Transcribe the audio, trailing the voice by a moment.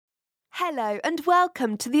Hello and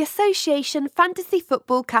welcome to the Association Fantasy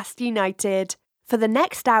Football Cast United. For the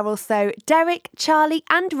next hour or so, Derek, Charlie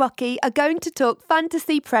and Rocky are going to talk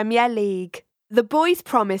Fantasy Premier League. The boys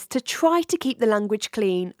promise to try to keep the language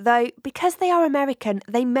clean, though because they are American,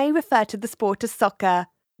 they may refer to the sport as soccer.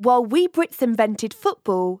 While we Brits invented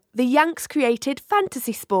football, the Yanks created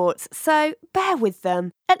fantasy sports, so bear with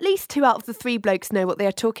them. At least 2 out of the 3 blokes know what they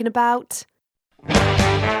are talking about.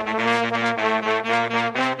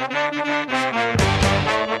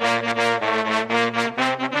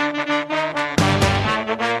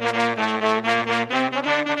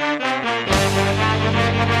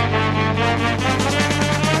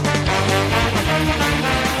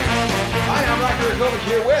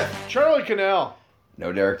 Here with Charlie Cannell.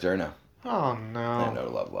 No Derek Durno. Oh, no. No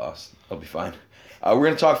love lost. I'll be fine. We're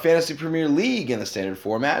going to talk Fantasy Premier League in the standard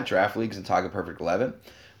format, draft leagues, and talk a perfect 11.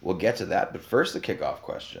 We'll get to that, but first the kickoff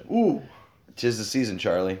question. Ooh. 'Tis the season,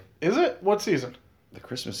 Charlie. Is it? What season? The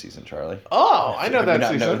Christmas season, Charlie. Oh, I know that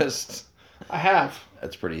Have you season. not noticed? I have.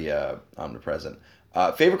 That's pretty omnipresent.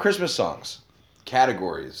 Favorite Christmas songs?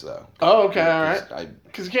 Categories, though. Oh, okay, all right.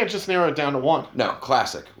 Because you can't just narrow it down to one. No,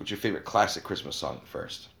 classic. What's your favorite classic Christmas song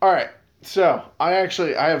first? All right. So, I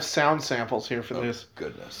have sound samples here for this.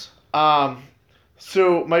 Goodness.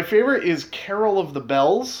 So, my favorite is Carol of the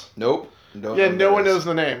Bells. Nope. No one knows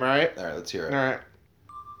the name, right? All right, let's hear it. All right.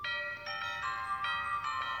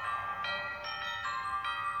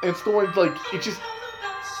 It's the one, like, it just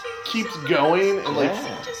keeps going, and, like,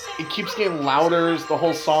 it keeps getting louder as the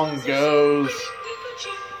whole song goes.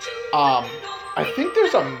 I think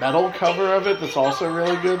there's a metal cover of it that's also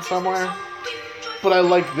really good somewhere. But I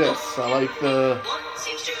like this. I like the...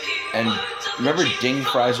 And remember Ding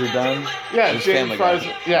Fries Are Done? Yeah, Ding Fries...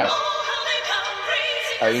 Yeah.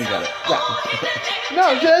 Oh, you can get it. Yeah.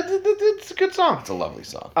 No, it's a good song. It's a lovely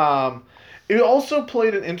song. It also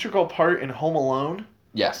played an integral part in Home Alone.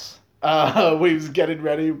 Yes. When he was getting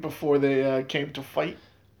ready before they came to fight.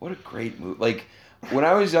 What a great movie. Like, when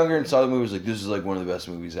I was younger and saw the movie, I was like, this is like one of the best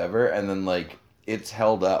movies ever. And then, like, it's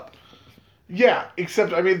held up. Yeah,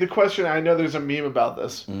 except, I mean, the question, I know there's a meme about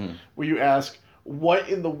this, where you ask, what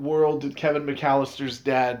in the world did Kevin McAllister's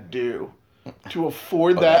dad do to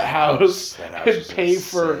afford that house and pay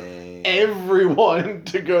for everyone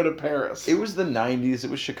to go to Paris? It was the 90s. It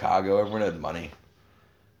was Chicago. Everyone had money.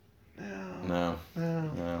 No.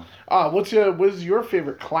 What is your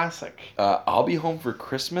favorite classic? I'll Be Home for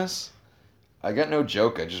Christmas. I got no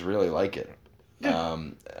joke. I just really like it. Yeah.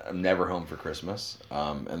 I'm never home for Christmas.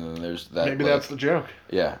 And then there's that. Maybe that's the joke.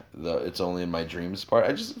 Yeah, the It's Only in My Dreams part.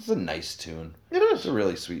 It's a nice tune. It is. It's a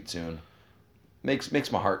really sweet tune. Makes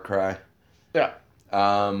my heart cry. Yeah.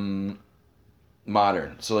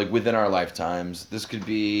 Modern. So like within our lifetimes, this could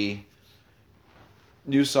be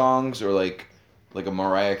new songs or like a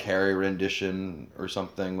Mariah Carey rendition or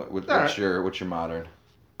something. What's your modern?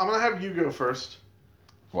 I'm gonna have you go first.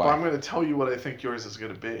 Why? But I'm gonna tell you what I think yours is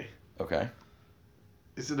gonna be. Okay.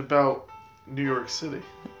 Is it about New York City?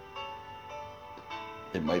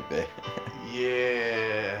 It might be.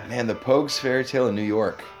 Yeah. Man, the Pogues Fairy Tale in New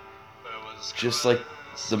York. Just like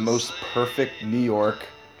the most perfect New York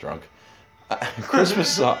drunk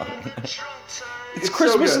Christmas song. It's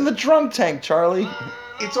Christmas so in the drunk tank, Charlie.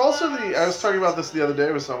 It's also I was talking about this the other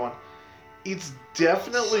day with someone. It's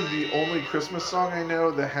definitely the only Christmas song I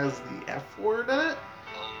know that has the F word in it.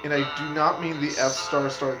 And I do not mean the F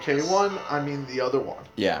star K one. I mean the other one.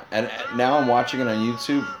 Yeah, and now I'm watching it on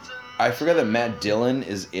YouTube. I forgot that Matt Dillon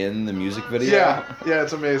is in the music video. Yeah,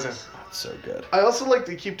 it's amazing. That's so good. I also like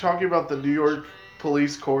to keep talking about the New York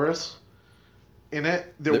Police chorus. In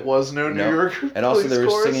it, there was no New York Police And also they were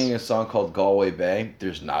chorus. singing a song called Galway Bay.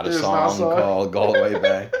 There's not a song called Galway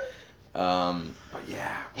Bay. But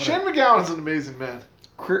yeah. Shane McGowan's an amazing man.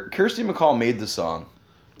 Kirsty MacColl made the song.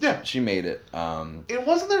 Yeah. She made it. And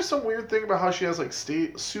wasn't there some weird thing about how she has like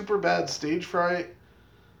super bad stage fright?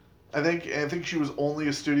 I think she was only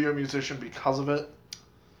a studio musician because of it.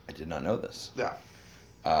 I did not know this. Yeah.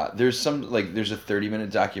 There's a 30-minute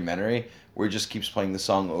documentary where it just keeps playing the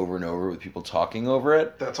song over and over with people talking over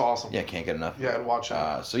it. That's awesome. Yeah, can't get enough. Yeah, I'd watch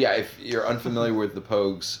that. So yeah, if you're unfamiliar with the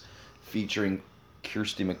Pogues featuring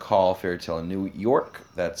Kirsty MacColl, Fairy Tale in New York,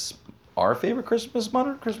 that's our favorite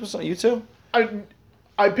modern Christmas song. You too?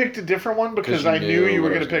 I picked a different one because I knew you were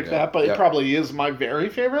going to pick that, but it probably is my very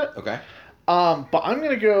favorite. Okay. But I'm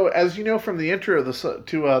going to go, as you know from the intro to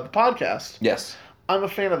the podcast. Yes. I'm a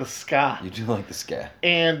fan of the ska. You do like the ska.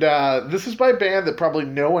 And this is by a band that probably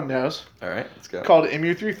no one knows. All right, let's go. Called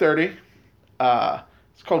MU330.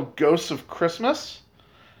 It's called Ghosts of Christmas.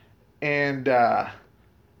 And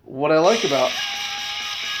what I like about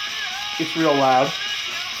it's real loud.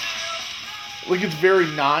 Like, it's very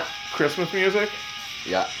not Christmas music.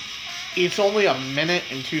 Yeah. It's only 1 minute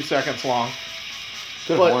and 2 seconds long.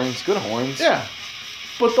 Good horns. Good horns. Yeah.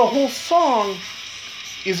 But the whole song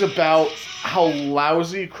is about how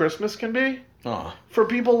lousy Christmas can be. Oh. For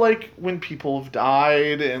people, like, when people have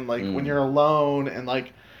died and, like, when you're alone and,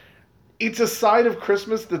 like, it's a side of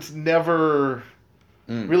Christmas that's never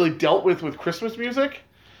really dealt with Christmas music.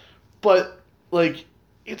 But, like,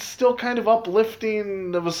 it's still kind of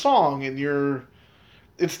uplifting of a song, and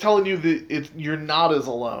it's telling you that you're not as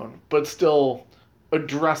alone, but still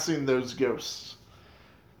addressing those ghosts.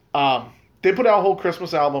 They put out a whole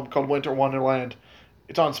Christmas album called Winter Wonderland.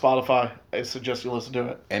 It's on Spotify. I suggest you listen to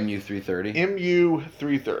it. MU330?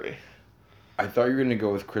 MU330. I thought you were going to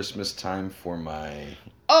go with Christmas Time for my...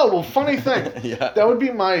 Oh, well, funny thing. Yeah. That would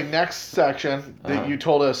be my next section that you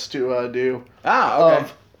told us to do. Ah, okay.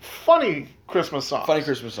 Of funny Christmas songs. Funny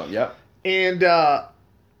Christmas song, yep. And I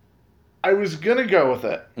was going to go with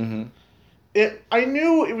it. Mm-hmm. I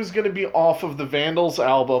knew it was going to be off of the Vandals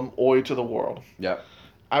album, Oi to the World. Yep.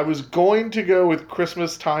 I was going to go with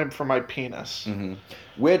Christmas Time for My Penis. Mm-hmm.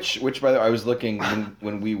 Which, by the way, I was looking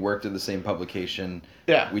when we worked at the same publication.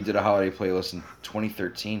 Yeah. We did a holiday playlist in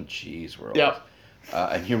 2013. Jeez, we're old. Yep.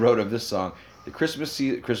 And he wrote of this song, "The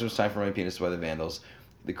Christmas Time for My Penis" by the Vandals.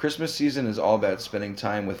 "The Christmas season is all about spending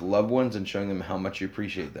time with loved ones and showing them how much you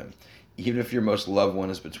appreciate them, even if your most loved one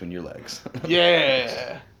is between your legs."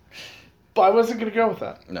 Yeah. But I wasn't going to go with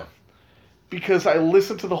that. No. Because I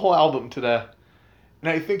listened to the whole album today,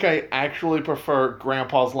 and I think I actually prefer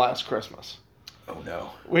Grandpa's Last Christmas. Oh, no.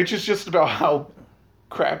 Which is just about how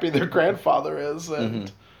crappy their grandfather is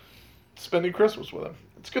and spending Christmas with him.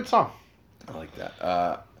 It's a good song. I like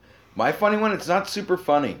that. My funny one, it's not super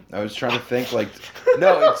funny. I was trying to think, like...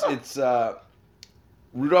 No, it's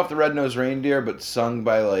Rudolph the Red-Nosed Reindeer, but sung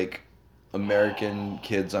by, like, American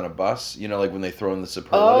kids on a bus. You know, like when they throw in the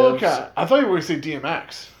superlatives. Oh, okay. I thought you were going to say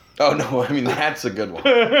DMX. Oh, no, I mean, that's a good one.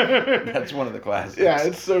 That's one of the classics. Yeah,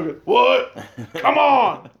 it's so good. What? Come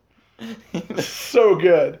on! It's so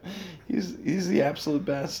good. He's the absolute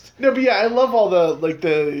best. No, but yeah, I love all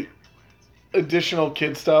the additional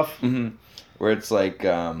kid stuff. Mm-hmm. Where it's like,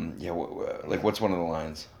 like what's one of the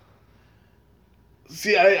lines?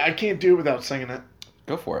 See, I can't do it without singing it.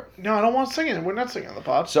 Go for it. No, I don't want to sing it. We're not singing on the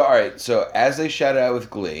pod. So, all right. So, as they shout out with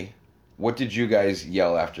glee, what did you guys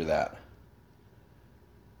yell after that?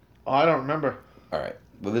 Oh, I don't remember. All right.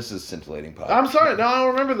 Well, this is scintillating pod. I'm sorry. No, I don't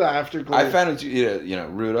remember that after glee. I found it,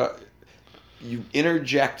 Rudolph, you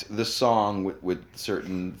interject the song with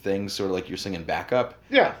certain things, sort of like you're singing backup.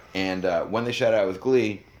 Yeah. And when they shout out with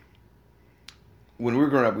glee, when we were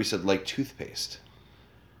growing up, we said, like, toothpaste.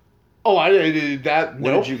 Oh, I did that.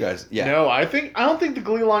 What nope. did you guys? Yeah. No, I don't think the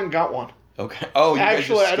Glee line got one. Okay. Oh, you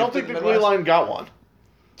actually, guys just I don't skipped think the Midwest? Glee line got one.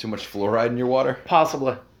 Too much fluoride in your water?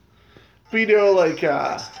 Possibly. But you know, like,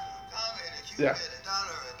 yeah.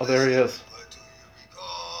 Oh, there he is.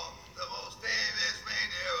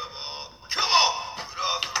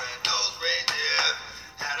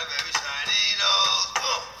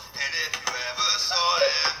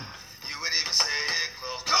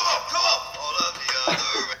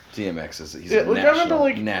 DMX he's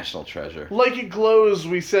a national treasure. Like It Glows,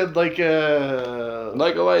 we said like a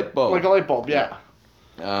light bulb. Like a light bulb, yeah.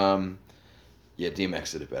 Yeah,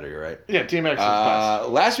 DMX did it better, you're right. Yeah, DMX is best.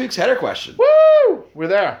 Last week's header question. Woo! We're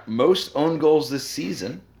there. Most own goals this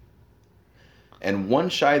season, and one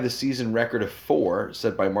shy of the season record of 4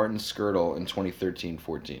 set by Martin Skirtle in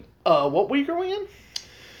 2013-14. What week are we in?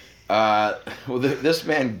 Well, this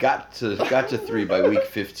man got to 3 by week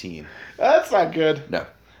 15. That's not good. No.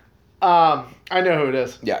 I know who it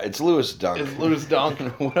is. Yeah, it's Lewis Dunk. It's Lewis Dunk.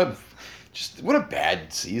 What a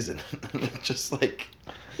bad season. Just like.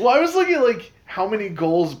 Well, I was looking at like how many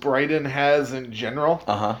goals Brighton has in general.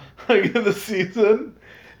 Like in the season,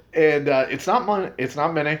 and it's not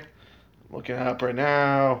many. I'm looking it up right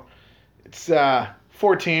now. It's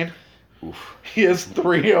 14. Oof. He has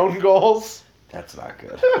 3 own goals. That's not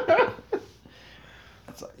good.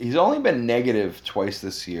 He's only been negative twice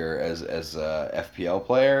this year as a FPL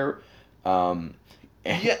player. And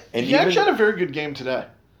he actually had a very good game today.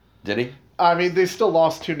 Did he? I mean, they still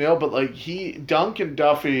lost 2-0, but like Dunk and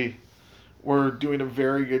Duffy were doing a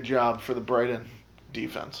very good job for the Brighton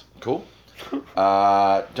defense. Cool.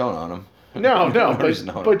 Don't own him. No,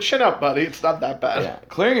 but chin up, buddy. It's not that bad. Yeah.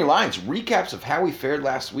 Clearing your lines. Recaps of how we fared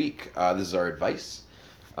last week. This is our advice.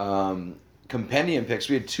 Compendium picks.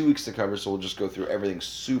 We had 2 weeks to cover, so we'll just go through everything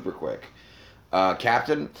super quick.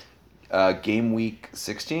 Captain, game week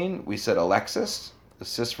 16, we said Alexis,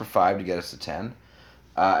 assist for 5 to get us to 10.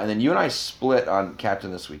 And then you and I split on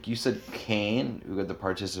captain this week. You said Kane, who got the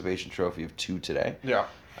participation trophy of 2 today. Yeah.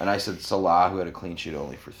 And I said Salah, who had a clean sheet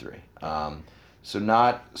only for 3. So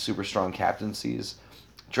not super strong captaincies.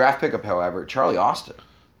 Draft pickup, however, Charlie Austin.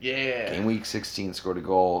 Yeah. Game week 16 scored a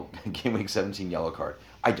goal. Game week 17 yellow card.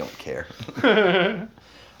 I don't care. And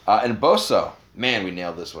Boso. Man, we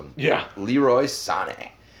nailed this one. Yeah. Leroy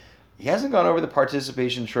Sané. He hasn't gone over the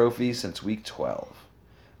participation trophy since week 12.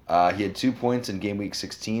 He had 2 points in game week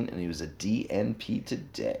 16, and he was a DNP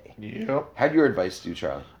today. Yep. How'd your advice do,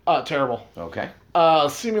 Charlie? Terrible. Okay.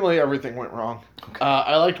 Seemingly everything went wrong. Okay.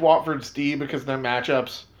 I liked Watford's D because of their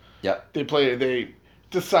matchups. Yep. They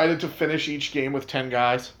decided to finish each game with 10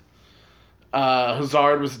 guys.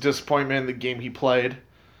 Hazard was a disappointment in the game he played.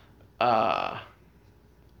 Or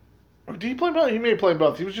did he play both? He may have played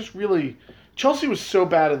both. He was just really... Chelsea was so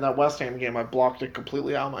bad in that West Ham game, I blocked it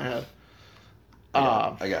completely out of my head.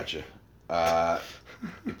 I got you.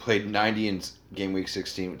 He played 90 in game week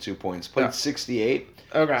 16 with 2 points. Played 68.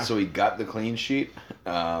 Okay. So he got the clean sheet.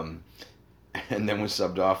 And then was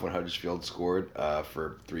subbed off when Huddersfield scored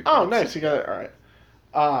for 3 points. Oh, nice. You got it. All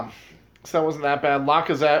right. So that wasn't that bad.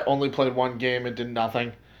 Lacazette only played 1 game and did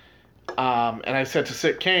nothing. And I said to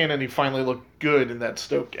sit Kane, and he finally looked good in that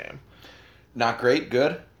Stoke game. Not great,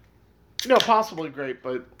 good? No, possibly great,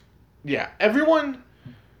 but yeah. Everyone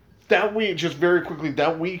that week, just very quickly,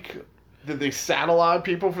 that week that they sat a lot of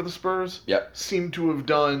people for the Spurs seemed to have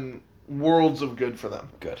done worlds of good for them.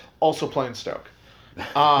 Good. Also playing Stoke.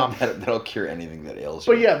 That'll cure anything that ails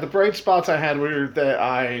you. But yeah, the bright spots I had were that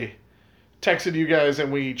I texted you guys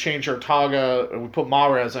and we changed our Taga, and we put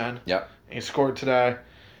Mahrez in. Yep. And he scored today.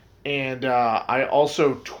 And I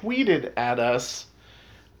also tweeted at us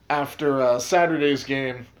after Saturday's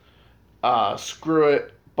game, screw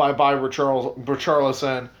it, bye-bye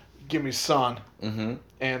Richarlison, give me Son. Mm-hmm.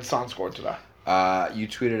 And Son scored today. You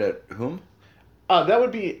tweeted at whom? That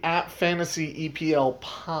would be at Fantasy EPL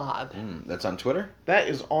Pod. That's on Twitter? That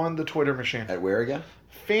is on the Twitter machine. At where again?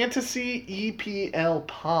 Fantasy EPL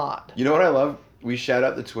Pod. You know what I love? We shout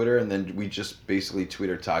out the Twitter, and then we just basically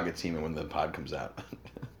tweet our target team when the pod comes out.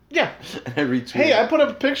 Yeah. And I retweet. Hey, I put up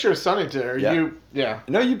a picture of Sonny today. Yeah.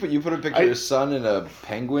 No, you put a picture of his son in a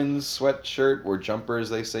Penguins sweatshirt or jumper, as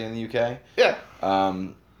they say in the UK. Yeah.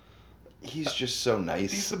 He's just so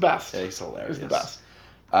nice. He's the best. Yeah, he's hilarious. He's the best.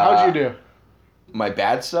 How'd you do? My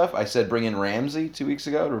bad stuff, I said bring in Ramsey 2 weeks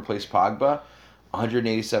ago to replace Pogba.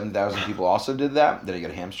 187,000 people also did that. Then he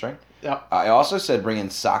got a hamstring. Yeah. I also said bring in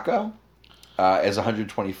Sacco, as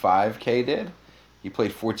 125K did. He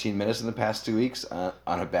played 14 minutes in the past 2 weeks on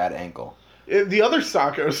a bad ankle. The other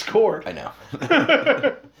Sacco scored. I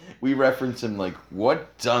know. We reference him like,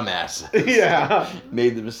 what dumbasses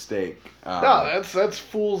made the mistake. No, that's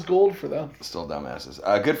fool's gold for them. Still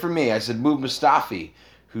dumbasses. Good for me. I said move Mustafi,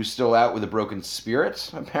 who's still out with a broken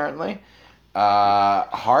spirit, apparently.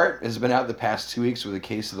 Hart has been out the past 2 weeks with a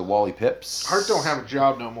case of the Wally Pips. Hart don't have a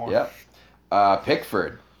job no more. Yep.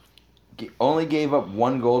 Pickford only gave up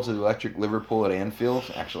 1 goal to the electric Liverpool at Anfield.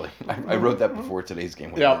 Actually, I wrote that before today's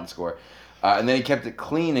game when he didn't score. And then he kept it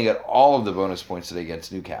clean and got all of the bonus points today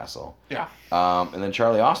against Newcastle. Yeah. And then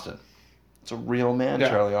Charlie Austin. It's a real man,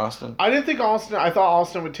 Charlie Austin. I thought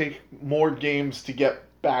Austin would take more games to get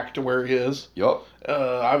back to where he is. Yup.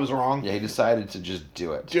 I was wrong. Yeah, he decided to just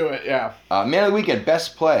do it. Yeah. Man of the weekend,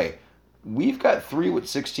 best play. We've got 3 with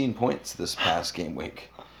 16 points this past game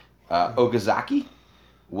week. Okazaki,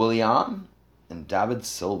 Willian, and David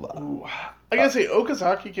Silva. Ooh. I gotta say,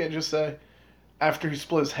 Okazaki can't just say, after he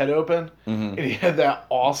split his head open, and he had that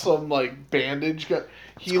awesome, bandage.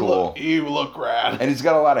 He looked rad. And he's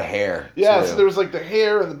got a lot of hair, yeah, so there was, the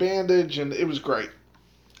hair and the bandage, and it was great.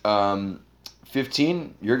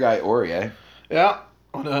 15, your guy, Aurier. Yeah,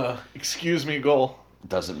 on a excuse me goal.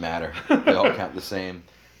 Doesn't matter. They all count the same.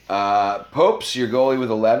 Popes, your goalie with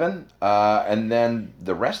 11. And then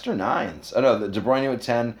the rest are 9s. Oh, no, the De Bruyne with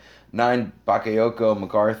 10. 9, Bakayoko,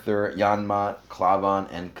 MacArthur, Janmat, Klavan,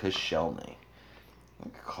 and Koscielny.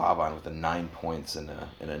 Klavan with the 9 points in a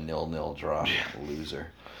 0-0 draw. Loser.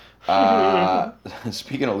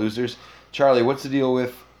 Speaking of losers, Charlie, what's the deal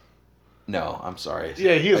with... No, I'm sorry.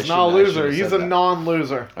 Yeah, he is not a loser. He's a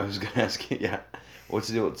non-loser. I was going to ask you, what's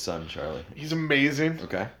the deal with Son, Charlie? He's amazing.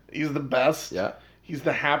 Okay. He's the best. Yeah. He's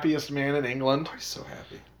the happiest man in England. Oh, he's so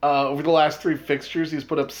happy. Over the last 3 fixtures, he's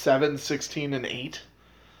put up 7, 16, and 8.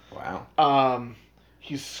 Wow.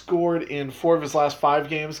 He's scored in 4 of his last 5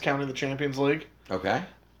 games, counting the Champions League. Okay.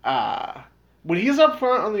 When he's up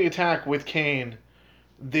front on the attack with Kane,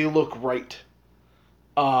 they look right.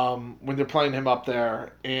 When they're playing him up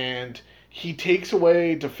there. And he takes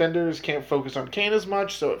away defenders, can't focus on Kane as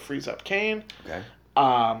much, so it frees up Kane. Okay.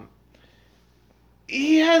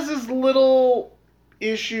 He has his little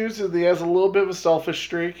issues, and he has a little bit of a selfish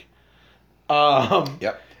streak.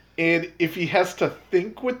 Yep. And if he has to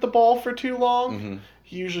think with the ball for too long,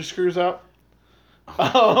 he usually screws up.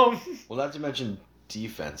 Well, not to mention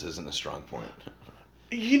defense isn't a strong point.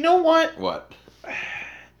 You know what? What?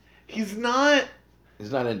 He's not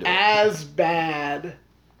into as bad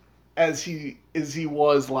as he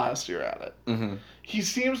was last year at it. Mm-hmm. He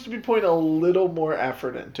seems to be putting a little more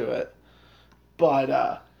effort into it.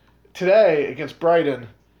 But today against Brighton,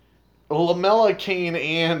 Lamella, Kane,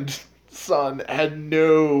 and Son had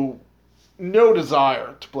no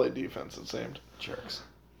desire to play defense, it seemed. Jerks.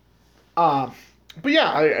 But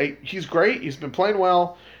yeah, he's great. He's been playing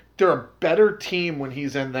well. They're a better team when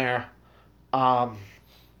he's in there.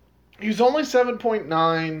 He's only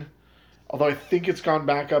 7.9, although I think it's gone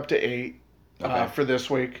back up to 8 for this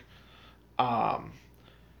week. So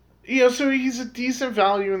he's a decent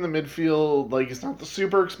value in the midfield. Like, he's not the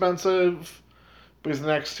super expensive, but he's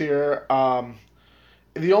next tier.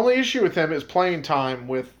 The only issue with him is playing time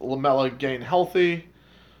with Lamella getting healthy.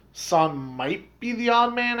 Son might be the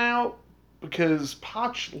odd man out because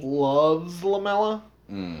Poch loves Lamella.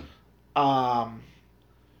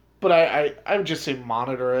 But I would just say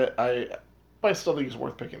monitor it. But I still think he's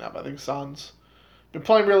worth picking up. I think Son's been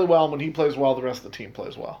playing really well. And when he plays well, the rest of the team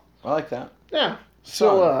plays well. I like that. Yeah.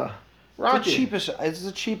 So, Rocky. It's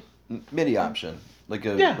a cheap midi option. Like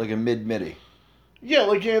a mid-midi. Yeah,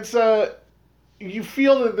 like it's you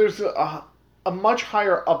feel that there's a much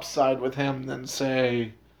higher upside with him than,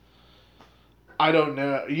 say, I don't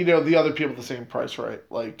know, the other people at the same price, right?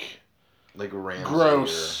 Like Ramsey.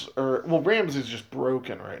 Gross Ramsey's just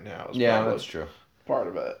broken right now. Yeah, that's true. Part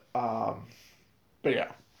of it. But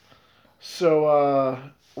yeah. So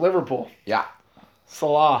Liverpool. Yeah.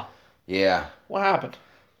 Salah. Yeah. What happened?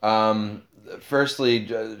 Firstly,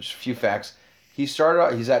 just a few facts. He started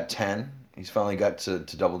out. He's at 10. He's finally got to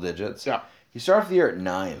double digits. Yeah. He started off the year at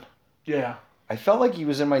 9. Yeah. I felt like he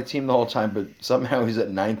was in my team the whole time, but somehow he's at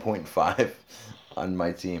 9.5 on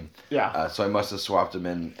my team. Yeah. So I must have swapped him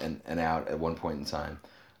in and out at one point in time.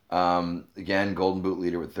 Again, Golden Boot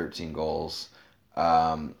leader with 13 goals.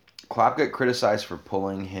 Klopp got criticized for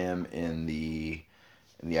pulling him in the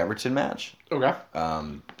Everton match. Okay.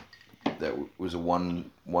 That was a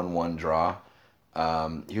 1-1 draw.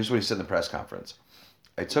 Here's what he said in the press conference.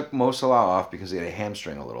 I took Mo Salah off because he had a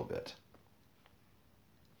hamstring a little bit.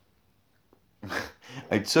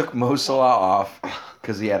 I took Mo Salah off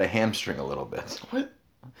because he had a hamstring a little bit. What?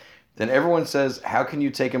 Then everyone says, how can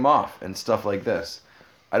you take him off? And stuff like this.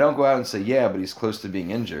 I don't go out and say, yeah, but he's close to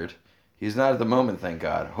being injured. He's not at the moment, thank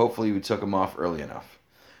God. Hopefully we took him off early enough.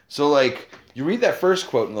 So, you read that first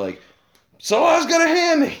quote and Salah's got a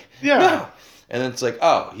hammy. Yeah. No. And then it's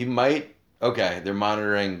oh, he might. Okay, they're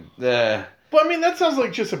monitoring. But, I mean, that sounds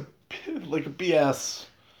like just a BS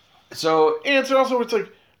So answer. Also, it's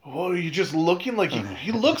you're just looking like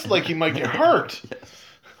he looks like he might get hurt. Yes.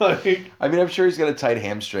 I mean, I'm sure he's got a tight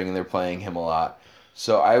hamstring and they're playing him a lot.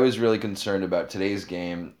 So I was really concerned about today's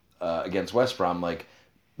game against West Brom.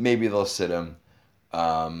 Maybe they'll sit him.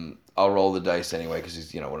 I'll roll the dice anyway because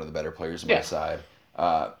he's one of the better players on my side.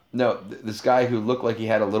 No, this guy who looked like he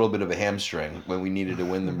had a little bit of a hamstring when we needed to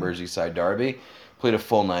win the Merseyside derby played a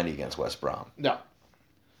full 90 against West Brom. No.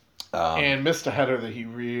 And missed a header that he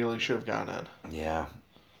really should have gotten in. Yeah.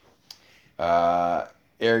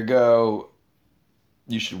 Ergo,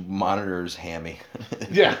 you should monitor his hammy.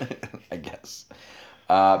 Yeah. I guess.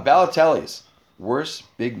 Balotelli's worst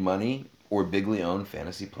big money or bigly owned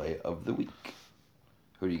fantasy play of the week.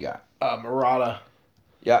 Who do you got? Murata.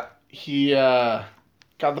 Yeah. He got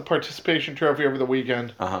the participation trophy over the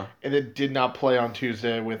weekend, and it did not play on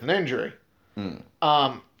Tuesday with an injury.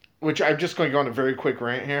 Which I'm just going to go on a very quick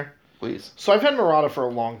rant here. Please. So I've had Murata for a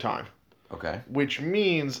long time. Okay. Which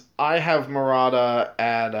means I have Murata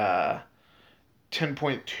at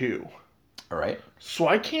 10.2. All right. So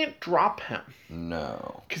I can't drop him.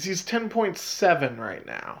 No. Because he's 10.7 right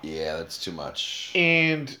now. Yeah, that's too much.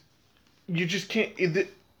 And you just can't...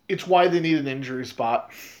 It's why they need an injury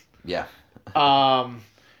spot. Yeah.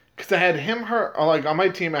 Because I had him hurt... on my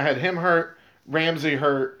team, I had him hurt, Ramsey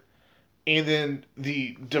hurt, and then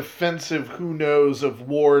the defensive who knows of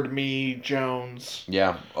Ward, me, Jones.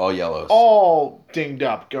 Yeah, all yellows. All dinged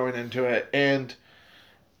up going into it. And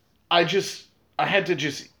I had to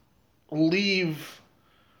just leave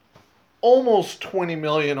almost 20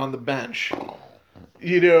 million on the bench,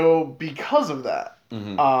 because of that.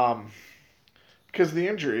 Mm-hmm. Because of the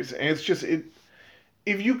injuries. And it's just,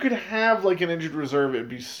 if you could have an injured reserve, it'd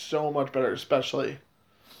be so much better, especially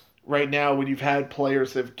right now when you've had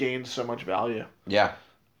players that have gained so much value. Yeah.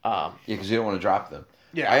 Um, Because you don't want to drop them.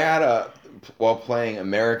 yeah. I had while playing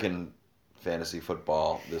American fantasy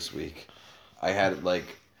football this week, I had like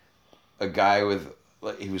a guy with,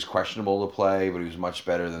 like, he was questionable to play, but he was much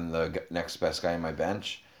better than the next best guy in my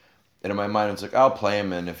bench. And in my mind, it's like, I'll play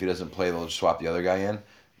him, and if he doesn't play, they'll just swap the other guy in,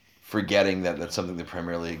 forgetting that that's something the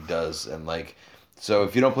Premier League does. And like, so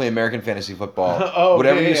if you don't play American fantasy football,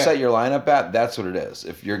 whatever you set your lineup at, that's what it is.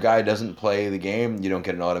 If your guy doesn't play the game, you don't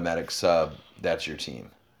get an automatic sub. That's your team.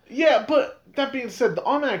 Yeah, but that being said, the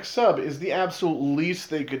automatic sub is the absolute least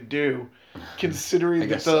they could do, considering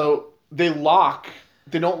that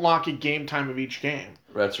they don't lock a game time of each game.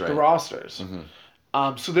 That's right. The rosters.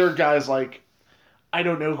 Mm-hmm. So there are guys like, I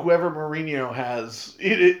don't know, whoever Mourinho has,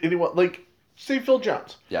 anyone, like, say Phil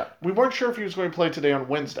Jones. Yeah. We weren't sure if he was going to play today on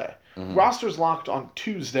Wednesday. Mm-hmm. Roster's locked on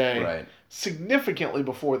Tuesday, Right. significantly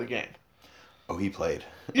before the game. Oh, he played.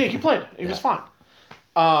 Yeah, he played. He was fine.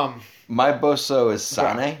 My Boso is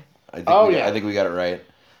Sane. I think we got it right.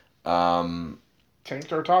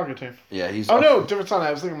 Tanked our targeting. Yeah, he's. Oh, no, different Sane.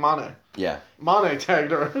 I was thinking Mane. Yeah. Mane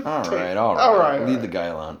tagged her. All right. Leave the guy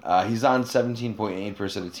alone. He's on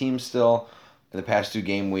 17.8% of teams still. In the past 2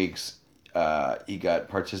 game weeks, he got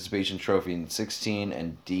participation trophy in 16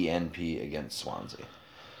 and DNP against Swansea.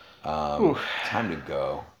 Time to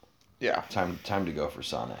go. Yeah. Time to go for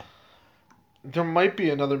Sane. There might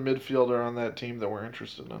be another midfielder on that team that we're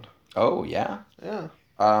interested in. Oh, yeah? Yeah.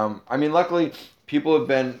 I mean, luckily, people have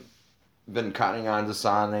been cottoning on to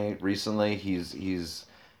Sane recently. He's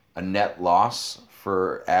a net loss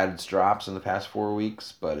for ads drops in the past 4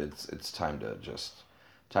 weeks, but it's time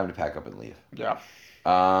to pack up and leave. Yeah.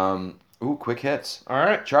 Quick hits. All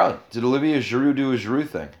right. Charlie, did Olivier Giroud do a Giroud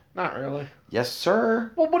thing? Not really. Yes,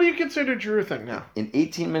 sir. Well, what do you consider Giroud thing now? In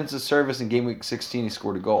 18 minutes of service in game week 16, he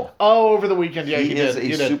scored a goal. Oh, over the weekend. Yeah, he is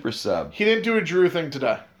did. a super sub. He didn't do a Giroud thing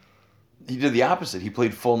today. He did the opposite. He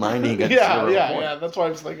played full 90 and got 0 points. Yeah. That's what I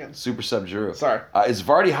was thinking. Super sub Giroud. Sorry. Is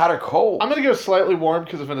Vardy hot or cold? I'm going to go slightly warm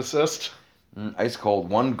because of an assist. Ice cold.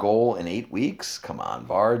 1 goal in 8 weeks. Come on,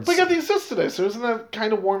 Vards. We got the assist today, so isn't that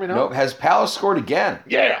kind of warming up? Nope. Has Palace scored again?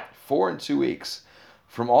 Yeah. 4 in 2 weeks.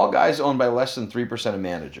 From all guys owned by less than 3% of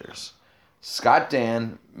managers. Scott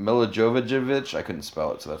Dan, Milijovic, I couldn't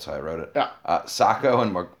spell it, so that's how I wrote it. Yeah. Sacco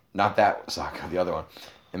and not that Sacco, the other one,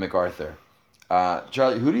 and MacArthur.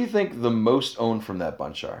 Charlie, who do you think the most owned from that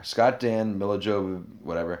bunch are? Scott Dan, Milijovic,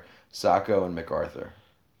 whatever, Sacco, and MacArthur.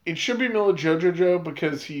 It should be Milijojo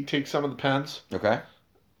because he takes some of the pens. Okay.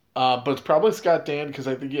 But it's probably Scott Dan because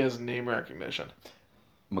I think he has name recognition.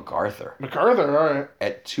 MacArthur. MacArthur, all right.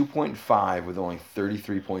 At 2.5 with only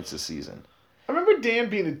 33 points this season. I remember Dan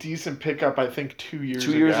being a decent pickup, I think, 2 years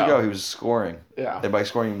ago. 2 years ago, he was scoring. Yeah. And by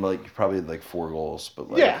scoring, like, probably like 4 goals.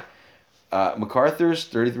 But like, yeah. MacArthur's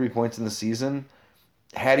 33 points in the season.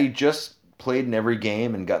 Had he just played in every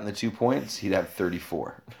game and gotten the 2 points, he'd have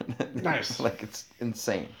 34. Nice. Like, it's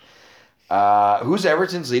insane. Who's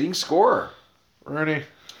Everton's leading scorer? Rooney.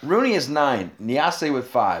 Rooney is 9. Niasse with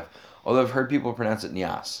 5. Although I've heard people pronounce it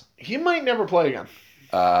Nias. He might never play again.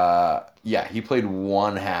 Yeah, he played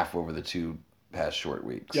 1 half over the 2 past short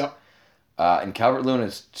weeks. Yep. And Calvert-Lewin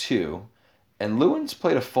is 2. And Lewin's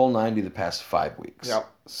played a full 90 the past 5 weeks. Yep.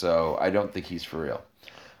 So I don't think he's for real.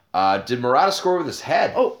 Did Murata score with his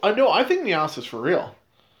head? Oh, no, I think Nias is for real.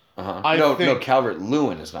 Uh-huh. No,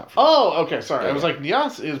 Calvert-Lewin is not for real. Oh, okay, sorry. Yeah, I was like,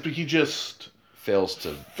 Nias is, but he just fails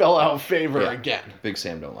to... fell out of favor again. Big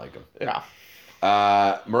Sam don't like him. Yeah.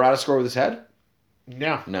 Murata score with his head?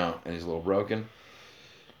 No. No, and he's a little broken.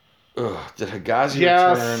 Ugh, did Higazi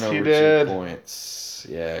Yes, return over he did. 2 points?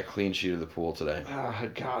 Yeah, clean sheet of the pool today.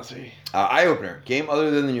 Higazi. Eye-opener. Game other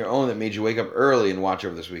than your own that made you wake up early and watch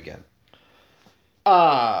over this weekend.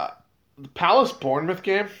 The Palace-Bournemouth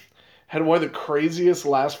game had one of the craziest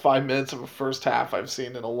last 5 minutes of a first half I've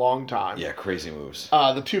seen in a long time. Yeah, crazy moves.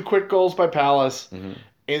 The 2 quick goals by Palace, Mm-hmm.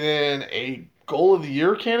 and then a goal of the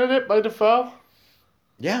year candidate by Defoe.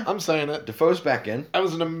 Yeah. I'm saying it. Defoe's back in. That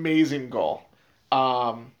was an amazing goal.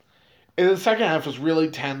 And the second half was really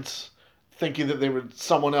tense, thinking that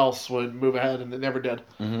someone else would move ahead, and they never did.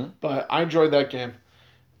 Mm-hmm. But I enjoyed that game.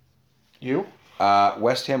 You?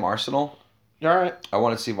 West Ham Arsenal. You all right? I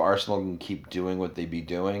want to see if Arsenal can keep doing what they be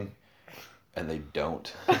doing, and they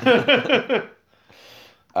don't.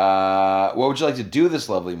 What would you like to do this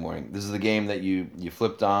lovely morning? This is the game that you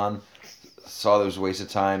flipped on, saw there was a waste of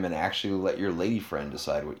time, and actually let your lady friend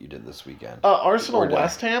decide what you did this weekend. Arsenal Or day.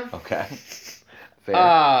 West Ham? Okay.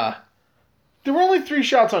 Fair. There were only 3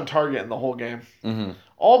 shots on target in the whole game. Mm-hmm.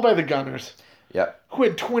 All by the Gunners, Yep. who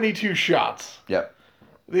had 22 shots. Yep.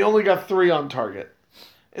 They only got 3 on target.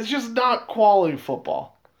 It's just not quality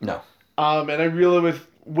football. No. And I really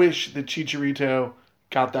wish that Chicharito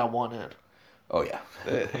got that one in. Oh yeah.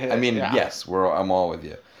 It- I mean, yeah. yes, I'm all with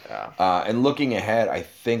you. Yeah. And looking ahead, I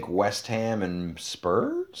think West Ham and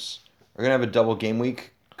Spurs are gonna have a double game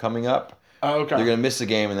week coming up. Oh, okay. They're gonna miss a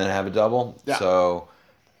game and then have a double. Yeah. So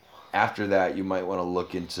after that, you might want to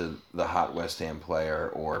look into the hot West Ham player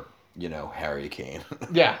or Harry Kane.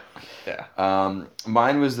 Yeah. Yeah.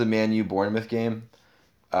 Mine was the Man U Bournemouth game.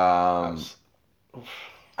 That's-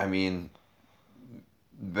 I mean,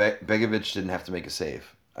 Begovic didn't have to make a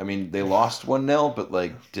save. I mean, they lost 1-0, but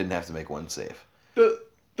didn't have to make one save.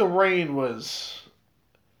 The rain was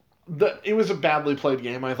it was a badly played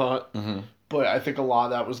game, I thought. Mm-hmm. But I think a lot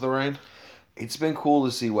of that was the rain. It's been cool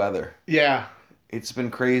to see weather. Yeah. It's been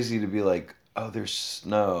crazy to be like, oh, there's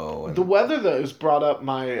snow. And The weather though has brought up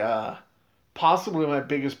my possibly my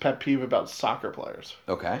biggest pet peeve about soccer players.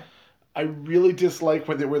 Okay. I really dislike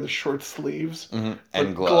when they wear the short sleeves Mm-hmm. for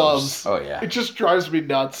And gloves. Oh yeah. It just drives me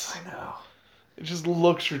nuts. I know. It just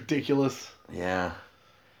looks ridiculous. Yeah.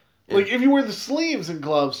 Like if you wear the sleeves and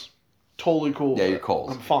gloves, totally cool. Yeah, you're cold.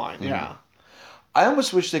 I'm fine. Mhm. Yeah. I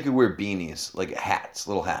almost wish they could wear beanies, like hats,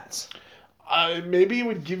 little hats. Maybe it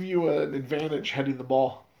would give you an advantage heading the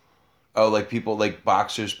ball. Oh, like people, like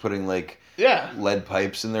boxers putting Yeah. lead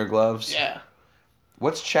pipes in their gloves. Yeah.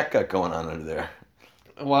 What's Czech got going on under there?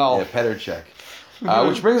 Well. Yeah, Petr Cech.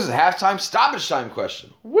 Which brings us to halftime stoppage time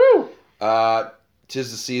question. Woo.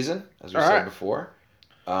 Tis the season, as we All said right. before.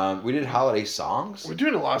 We did holiday songs. We're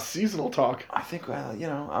doing a lot of seasonal talk. I think,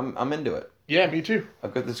 I'm into it. Yeah, me too.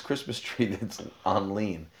 I've got this Christmas tree that's on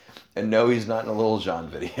lean. And no, he's not in a Little John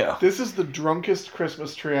video. This is the drunkest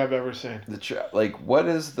Christmas tree I've ever seen. What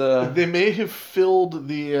is the... They may have filled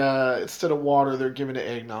the, instead of water, they're giving it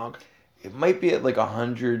eggnog. It might be at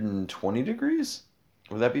 120 degrees?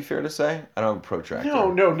 Would that be fair to say? I don't have a protractor.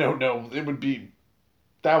 No.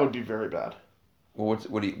 That would be very bad. Well,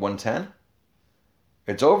 what do you, 110?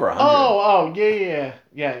 It's over 100. Yeah.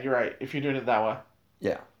 Yeah, you're right. If you're doing it that way.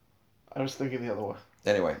 Yeah. I was thinking the other way.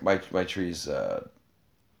 Anyway, my tree's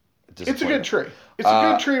It's a good tree. It's a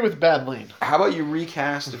good tree with bad lean. How about you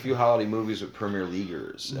recast a few holiday movies with Premier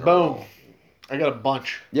Leaguers? in a Boom. row? I got a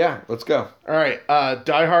bunch. Yeah, let's go. All right.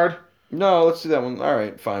 Die Hard. No, let's do that one. All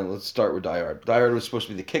right, fine. Let's start with Die Hard. Die Hard was supposed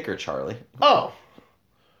to be the kicker, Charlie. Oh.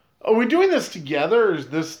 Are we doing this together, or is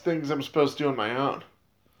this things I'm supposed to do on my own?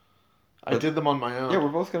 I did them on my own. Yeah, we're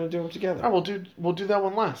both going to do them together. Oh, we'll do that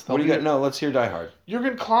one last. What do you got? No, let's hear Die Hard.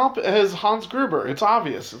 Jurgen Klopp as Hans Gruber. It's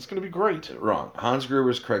obvious. It's going to be great. Wrong. Hans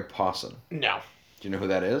Gruber's Craig Pawson. No. Do you know who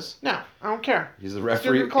that is? No, I don't care. He's the Jurgen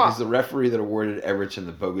referee. Klopp. He's the referee that awarded Everton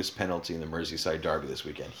the bogus penalty in the Merseyside derby this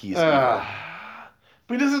weekend. He's evil.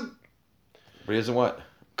 But he doesn't. But he isn't what?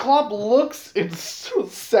 Klopp looks and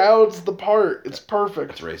sounds the part. It's perfect.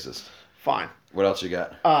 That's racist. Fine. What else you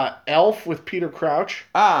got? Elf with Peter Crouch.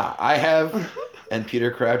 I have. And Peter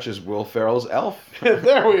Crouch is Will Ferrell's elf.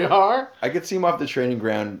 There we are. I could see him off the training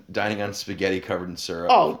ground dining on spaghetti covered in syrup.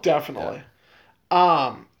 Oh, definitely.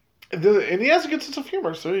 And he has a good sense of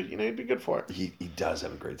humor, so he'd be good for it. He does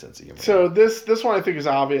have a great sense of humor. So this one I think is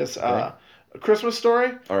obvious. Okay. A Christmas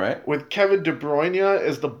Story All right. with Kevin De Bruyne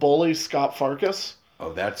as the bully Scott Farkas.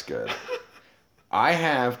 Oh, that's good. I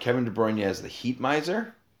have Kevin De Bruyne as the heat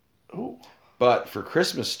miser, Ooh. but for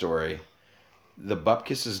Christmas Story, the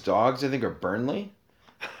Bupkis's dogs, I think, are Burnley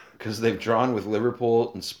because they've drawn with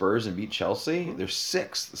Liverpool and Spurs and beat Chelsea. They're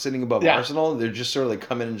sixth, sitting above Arsenal. They're just sort of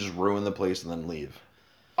come in and just ruin the place and then leave.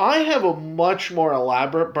 I have a much more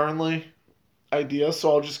elaborate Burnley idea,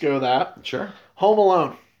 so I'll just go with that. Sure. Home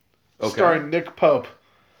Alone. Okay. Starring Nick Pope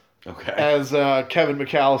Okay. as Kevin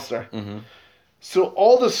McAllister. Mm-hmm. So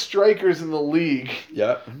all the strikers in the league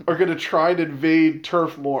Yep. are going to try and invade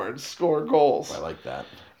Turf Moor and score goals. I like that.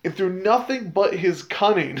 And through nothing but his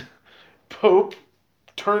cunning, Pope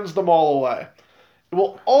turns them all away. It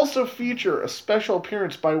will also feature a special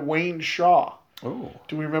appearance by Wayne Shaw. Ooh.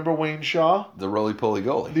 Do we remember Wayne Shaw? The roly-poly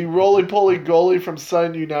goalie. The roly-poly goalie from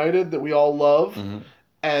Sutton United that we all love Mm-hmm.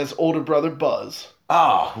 as older brother Buzz.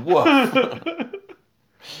 Oh, woof.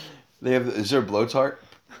 Is there a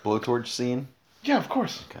blowtorch scene? Yeah, of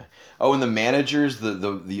course. Okay. Oh, and the managers,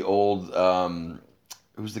 the old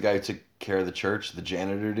who's the guy who took care of the church, the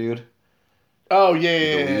janitor dude. Oh, The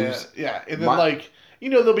yeah. leaves. Yeah, and then,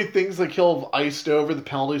 there'll be things like he'll have iced over the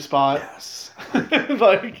penalty spot. Yes.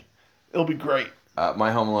 It'll be great.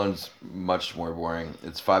 My Home Alone's much more boring.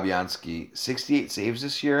 It's Fabianski, 68 saves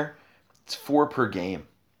this year. It's 4 per game.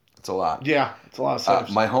 It's a lot. Yeah, it's a lot of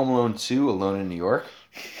saves. My Home Alone 2, Alone in New York.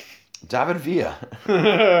 David Villa,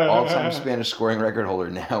 all-time Spanish scoring record holder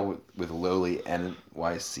now with lowly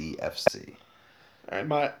NYCFC. All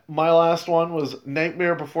right, my last one was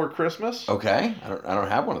Nightmare Before Christmas. Okay, I don't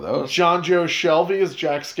have one of those. John Joe Shelby as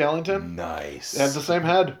Jack Skellington. Nice. They have the same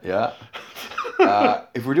head. Yeah.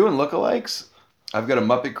 If we're doing lookalikes, I've got a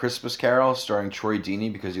Muppet Christmas Carol starring Troy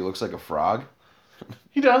Deeney because he looks like a frog.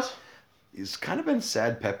 He does. He's kind of been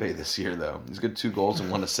sad Pepe this year, though. He's got 2 goals and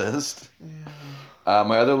 1 assist. Yeah.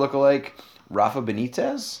 My other lookalike, Rafa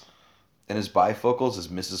Benitez, and his bifocals is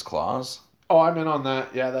Mrs. Claus. Oh, I'm in on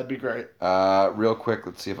that. Yeah, that'd be great. Real quick,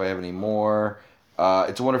 let's see if I have any more.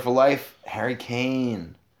 It's a Wonderful Life, Harry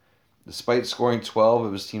Kane. Despite scoring 12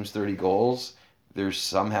 of his team's 30 goals, they're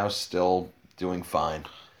somehow still doing fine.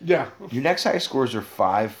 Yeah. Your next high scores are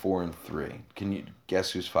 5, 4, and 3. Can you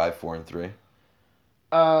guess who's 5, 4, and 3?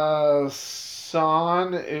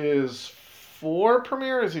 Son is 4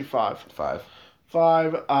 Premier, or is he 5? 5.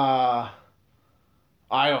 5, I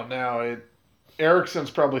don't know.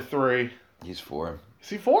 Ericsson's probably 3. He's 4. Is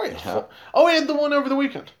he 4? He's Yeah. 4. Oh, he had the one over the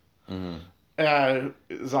weekend. Mm-hmm.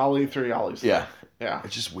 Zali, 3 Ollies. Yeah. Yeah.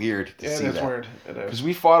 It's just weird to It see is that. weird. It is. Because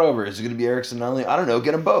we fought over, is it going to be Ericsson Nunley? I don't know,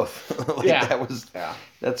 get them both. Yeah.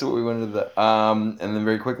 That's what we wanted to. And then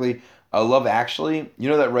very quickly, Love Actually. You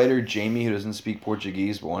know that writer Jamie who doesn't speak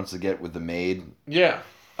Portuguese but wants to get with the maid? Yeah.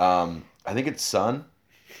 I think it's Son.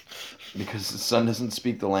 Because his son doesn't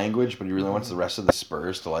speak the language, but he really wants the rest of the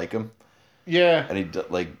Spurs to like him. Yeah. And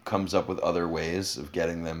he comes up with other ways of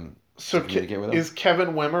getting them So to communicate with him. is Kevin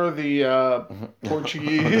Wimmer the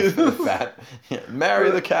Portuguese? the fat,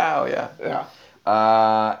 marry the cow, yeah.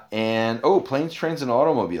 Yeah. And Planes, Trains, and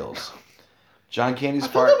Automobiles. John Candy's I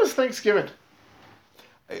thought part. that was Thanksgiving.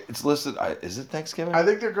 It's listed. Is it Thanksgiving? I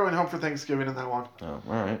think they're going home for Thanksgiving in that one. Oh,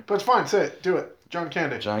 all right. But it's fine. Say it. Do it. John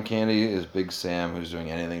Candy. John Candy is Big Sam, who's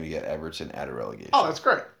doing anything to get Everton out of relegation. Oh, that's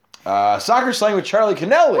great. Soccer slang with Charlie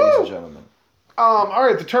Cannell, ladies and gentlemen. All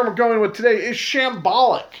right. The term we're going with today is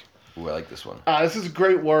shambolic. Ooh, I like this one. This is a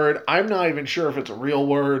great word. I'm not even sure if it's a real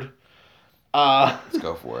word. Let's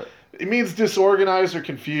go for it. It means disorganized or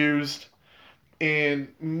confused. And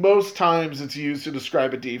most times it's used to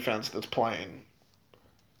describe a defense that's playing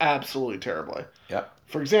absolutely terribly. Yeah.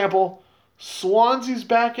 For example, Swansea's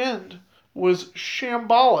back end was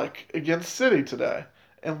shambolic against City today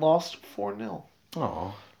and lost 4-0.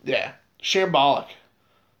 Oh. Yeah. Shambolic.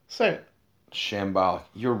 Say it. Shambolic.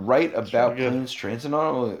 You're right about really good. Planes, Trains, and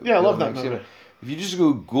Automobiles. Yeah, I love that movie. If you just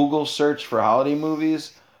go Google search for holiday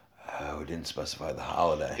movies, we didn't specify the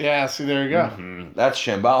holiday. Yeah, see, there you go. Mm-hmm. That's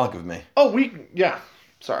shambolic of me. Oh,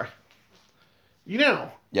 sorry.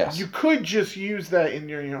 Yes. You could just use that in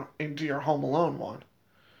into your Home Alone one.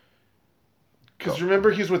 Because remember,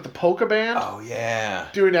 he's with the polka band? Oh, yeah.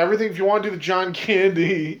 Doing everything. If you want to do the John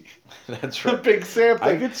Candy, That's the right. Big Sam thing.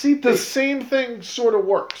 I could see the same thing sort of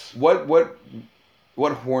works. What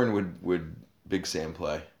horn would Big Sam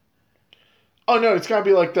play? Oh, no, it's got to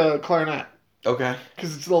be like the clarinet. Okay.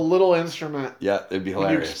 Because it's the little instrument. Yeah, it'd be And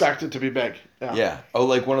hilarious. you expect it to be big. Yeah. Yeah. Oh,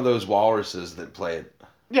 like one of those walruses that play it.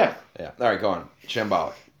 Yeah. Yeah. All right, go on.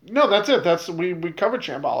 Shambolic. No, that's it. We covered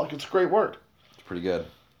shambolic. It's a great word. It's pretty good.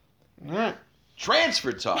 All right.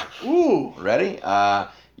 Transfer talk. Ooh. Ready?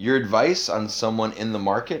 Your advice on someone in the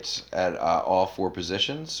market at all 4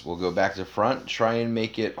 positions. We'll go back to front. Try and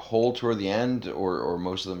make it whole toward the end, or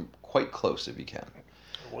most of them quite close if you can.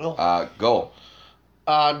 Well. Goal.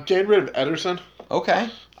 Getting rid of Ederson. Okay.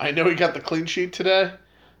 I know he got the clean sheet today.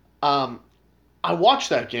 I watched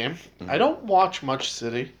that game. Mm-hmm. I don't watch much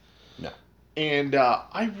City. No. And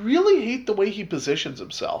I really hate the way he positions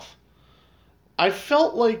himself. I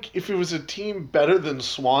felt like if it was a team better than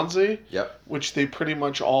Swansea, Yep. which they pretty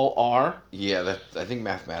much all are, Yeah, I think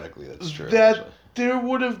mathematically that's true. that actually. there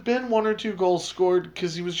would have been 1 or 2 goals scored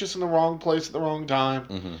because he was just in the wrong place at the wrong time.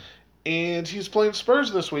 Mm-hmm. And he's playing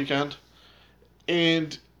Spurs this weekend.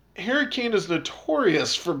 And Harry Kane is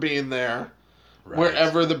notorious for being there Right.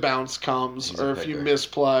 wherever the bounce comes. He's Or a if you picker.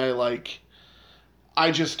 misplay, I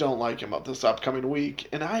just don't like him up this upcoming week.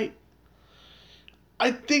 And I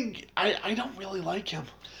think I don't really like him.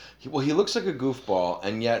 He looks like a goofball,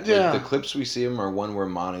 and yet Yeah. the clips we see him are one where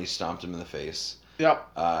Mane stomped him in the face. Yep.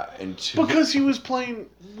 And 2... Because he was playing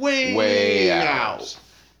way out.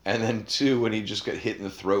 And then 2, when he just got hit in the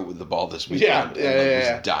throat with the ball this weekend. Yeah,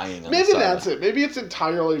 and was dying on Maybe the that's sideline. it. Maybe it's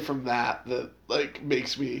entirely from that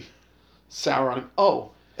makes me sour on him. Oh,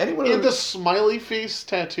 Anyone and who- the smiley face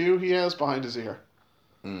tattoo he has behind his ear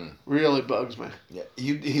really bugs me. Yeah,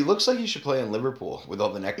 he looks like he should play in Liverpool with all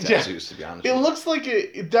the neck Yeah. tattoos, to be honest It with you. looks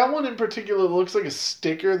like that one in particular looks like a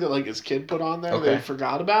sticker that his kid put on there that Okay. he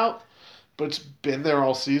forgot about, but it's been there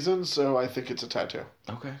all season, so I think it's a tattoo.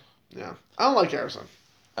 Okay. Yeah, I don't like Harrison.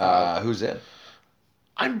 Who's in?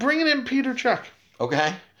 I'm bringing in Peter Cech.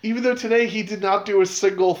 Okay. Even though today he did not do a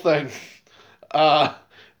single thing.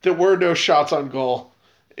 There were no shots on goal.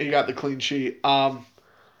 He got the clean sheet.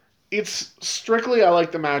 It's strictly I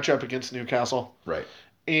like the matchup against Newcastle. Right.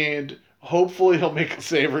 And hopefully he'll make a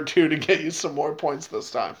save or two to get you some more points this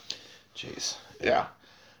time. Jeez. Yeah.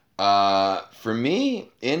 For me,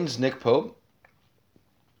 Inns Nick Pope.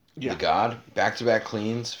 Yeah. The God. Back-to-back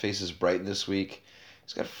cleans. Faces Brighton this week.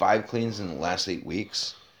 He's got 5 cleans in the last 8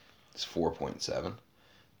 weeks. It's 4.7.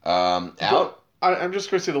 Out. I'm just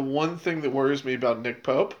going to say the one thing that worries me about Nick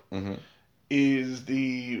Pope Mm-hmm. is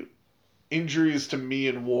the injuries to me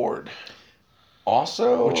and Ward,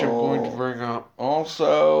 Also, which I'm going to bring up.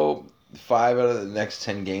 Also, 5 out of the next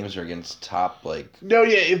 10 games are against top, No,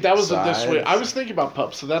 yeah, if that was a this sides. week. I was thinking about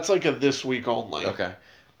Pope, so that's like a this week only. Okay.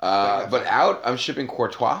 But out, I'm shipping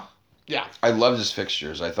Courtois. Yeah. I loved his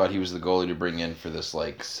fixtures. I thought he was the goalie to bring in for this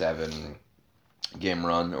 7-game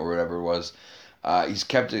run or whatever it was.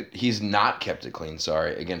 He's not kept it clean.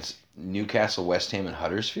 Sorry, against Newcastle, West Ham, and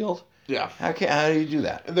Huddersfield. Yeah. How do you do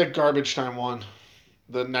that? And that garbage time one,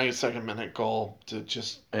 the 92nd minute goal to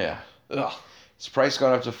just. Yeah. Ugh. His price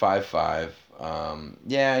gone up to 5.5.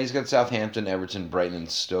 Yeah, he's got Southampton, Everton, Brighton, and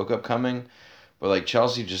Stoke upcoming, but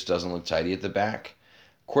Chelsea just doesn't look tidy at the back.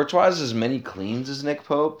 Courtois has as many cleans as Nick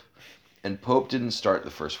Pope, and Pope didn't start the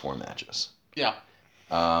first 4 matches. Yeah.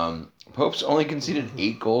 Pope's only conceded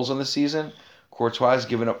 8 goals on the season. Courtois has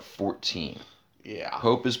given up 14. Yeah.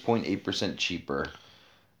 Pope is 0.8% cheaper.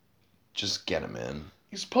 Just get him in.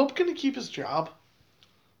 Is Pope going to keep his job?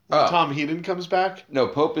 When Oh. Tom Heaton comes back? No,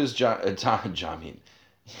 Pope is John Heaton.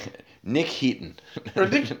 Nick Heaton. Or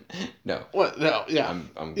Nick- No. What? No, yeah.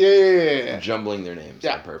 I'm Yeah. jumbling their names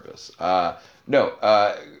Yeah. on purpose.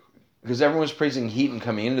 No, because everyone was praising Heaton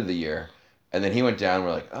coming into the year, and then he went down.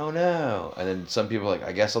 We're like, oh no. And then some people were like,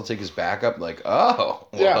 I guess I'll take his backup. Oh, well,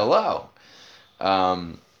 Yeah. hello.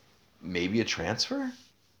 Maybe a transfer?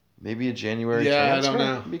 Maybe a January Yeah, I transfer? don't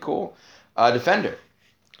know. Would be cool. Defender.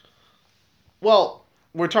 Well,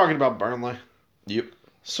 we're talking about Burnley, Yep.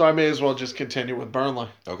 so I may as well just continue with Burnley.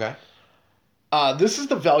 Okay. This is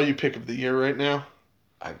the value pick of the year right now.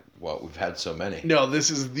 We've had so many. No,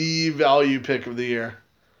 this is the value pick of the year.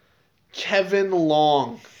 Kevin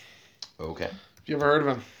Long. Okay. Have you ever heard of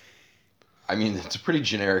him? I mean, it's a pretty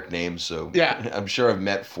generic name, so Yeah. I'm sure I've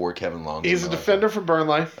met 4 Kevin Longs. He's a in my defender for Burnley.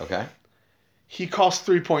 life. Okay. He costs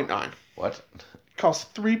 3.9. What? Costs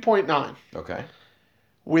 3.9. Okay.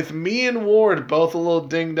 With me and Ward both a little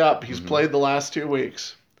dinged up, he's Mhm. played the last 2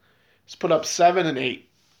 weeks. He's put up 7 and 8.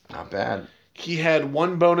 Not bad. He had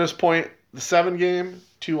 1 bonus point the 7 game,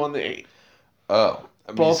 2 on the 8. Oh.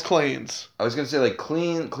 I mean, Both cleans. I was going to say,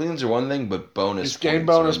 cleans are one thing, but bonus His game points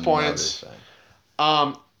are bonus another points.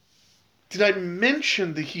 thing. Did I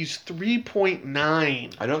mention that he's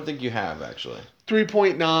 3.9? I don't think you have, actually.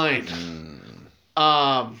 3.9.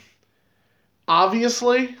 Mm.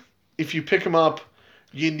 Obviously, if you pick him up,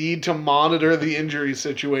 you need to monitor the injury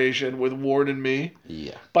situation with Ward and me.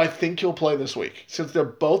 Yeah. But I think he'll play this week. Since they're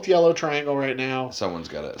both yellow triangle right now, Someone's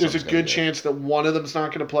got it. there's a good chance that one of them's not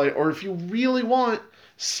going to play. Or if you really want,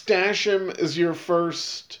 stash him as your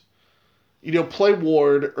first, play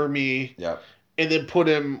Ward or me, Yep. and then put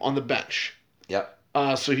him on the bench. Yep.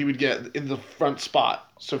 So he would get in the front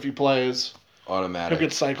spot. So if he plays, Automatic. he'll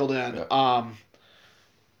get cycled in. Yep.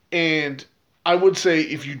 And I would say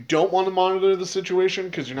if you don't want to monitor the situation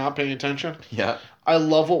because you're not paying attention, Yeah. I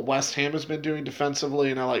love what West Ham has been doing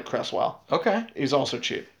defensively, and I like Cresswell. Okay. He's also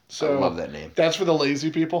cheap. So I love that name. That's for the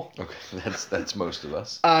lazy people. Okay. That's most of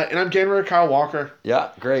us. And I'm getting rid of Kyle Walker. Yeah.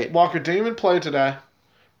 Great. Walker didn't even play today.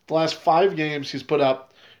 The last 5 games, he's put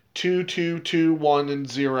up 2, 2, 2, 1, and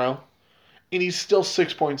 0. And he's still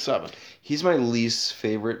 6.7. He's my least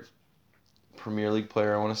favorite Premier League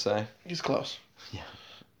player, I want to say. He's close. Yeah.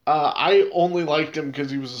 I only liked him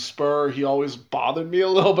because he was a Spur. He always bothered me a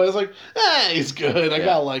little bit. I was like, he's good. I Yeah.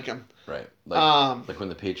 gotta like him. Right. Like when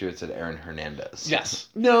the Patriots had Aaron Hernandez. Yes.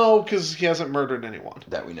 No, because he hasn't murdered anyone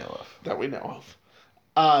That we know of. that we know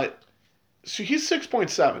of. So he's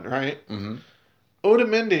 6.7, right? Mm-hmm.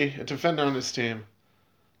 Otamendi, a defender on this team,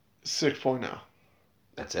 6.0.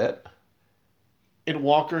 That's it? And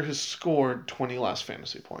Walker has scored 20 less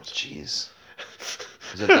fantasy points. Jeez.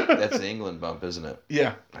 That's the England bump, isn't it?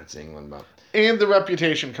 Yeah. That's the England bump. And the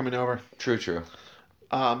reputation coming over. True.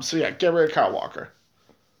 So yeah, get rid of Kyle Walker.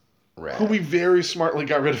 Rad. Who we very smartly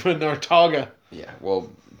got rid of in Nartaga. Yeah, well,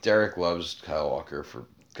 Derek loves Kyle Walker for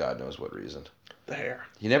God knows what reason. The hair.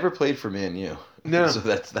 He never played for Man U. No. So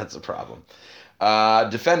that's a problem.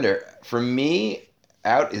 Defender. For me,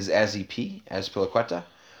 out is Azpilicueta.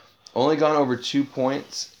 Only gone over 2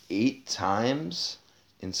 points 8 times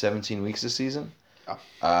in 17 weeks this season.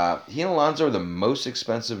 He and Alonso are the most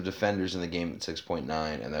expensive defenders in the game at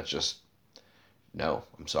 6.9, and that's just no.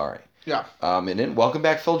 I'm sorry. Yeah. And then welcome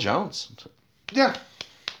back, Phil Jones. Yeah.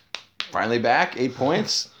 Finally back, 8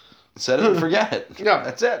 points. Set it and forget it. Yeah.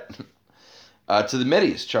 That's it. To the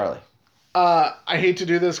middies, Charlie. I hate to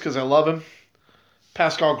do this because I love him.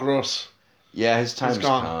 Pascal Gross. Yeah, his time's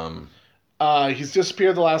gone. come. He's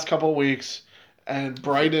disappeared the last couple of weeks, and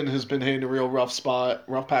Brighton has been hitting a real rough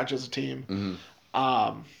patch as a team.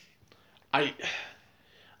 Mm-hmm.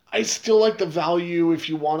 I still like the value if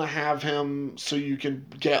you want to have him so you can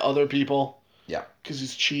get other people. Yeah. Because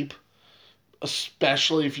he's cheap,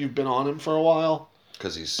 especially if you've been on him for a while.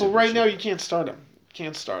 Because he's But right now you can't start him.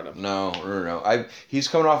 No. He's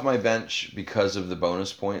coming off my bench because of the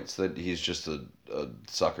bonus points. That he's just a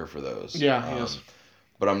sucker for those. Yeah, he is.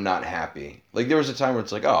 But I'm not happy. Like there was a time where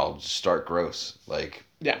it's like, oh, I'll just start Gross. Like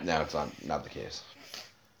now it's not the case.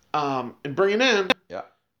 And bringing in. Yeah.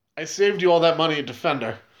 I saved you all that money at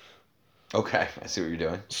defender. Okay, I see what you're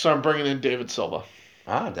doing. So I'm bringing in David Silva.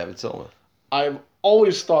 David Silva. I've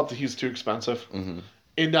always thought that he's too expensive. Mm-hmm.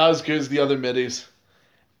 And not as good as the other middies.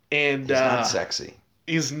 And he's not sexy.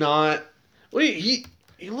 He's not. Well, he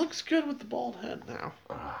looks good with the bald head now.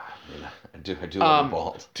 I do love the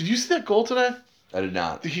bald. Did you see that goal today? I did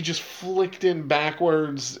not. He just flicked in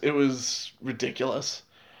backwards. It was ridiculous.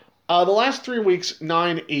 The last 3 weeks,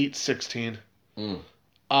 9, 8, 16.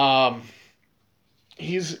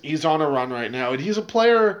 He's on a run right now, and he's a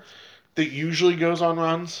player that usually goes on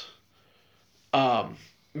runs.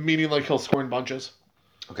 Meaning like he'll score in bunches.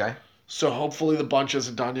 Okay. So hopefully the bunch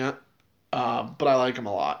isn't done yet. But I like him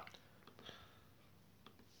a lot.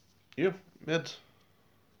 You, mids.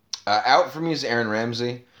 Out for me is Aaron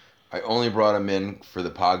Ramsey. I only brought him in for the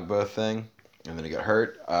Pogba thing, and then he got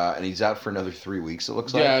hurt. And he's out for another 3 weeks, it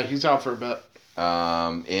looks like. Yeah, he's out for a bit.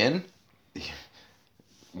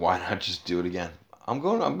 Why not just do it again? I'm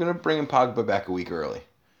gonna bring in Pogba back a week early.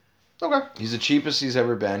 Okay. He's the cheapest he's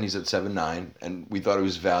ever been. He's at 7.9, and we thought it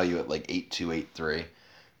was value at like 8.2,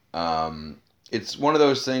 8.3. It's one of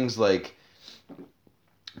those things like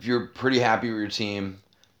if you're pretty happy with your team,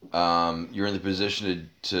 you're in the position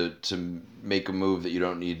to make a move that you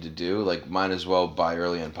don't need to do. Like might as well buy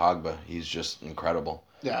early on Pogba. He's just incredible.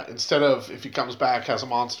 Yeah, instead of if he comes back, has a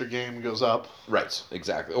monster game, goes up. Right,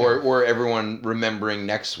 exactly. Or everyone remembering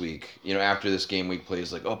next week, after this game week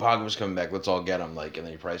plays like, oh, Pogba's coming back, let's all get him. Like, and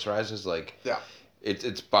then your price rises. Like, yeah,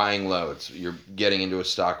 it's buying low. You're getting into a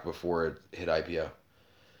stock before it hit IPO.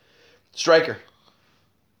 Striker.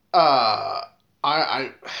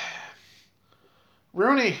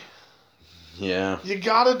 Rooney. Yeah. You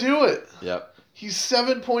gotta do it. Yep. He's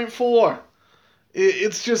 7.4.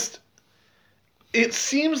 It's just. It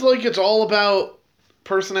seems like it's all about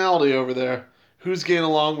personality over there. Who's getting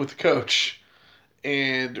along with the coach.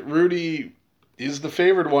 And Rudy is the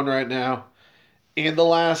favored one right now. In the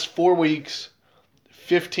last 4 weeks,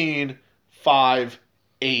 15, 5,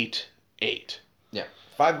 8, 8. Yeah.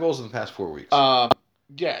 5 goals in the past 4 weeks.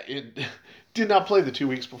 It did not play the 2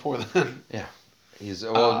 weeks before then. Yeah. He's,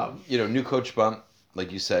 new coach bump.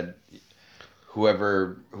 Like you said,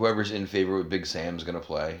 whoever's in favor with Big Sam's going to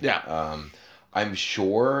play. Yeah. I'm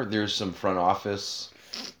sure there's some front office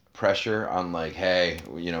pressure on like, hey,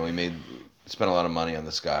 we spent a lot of money on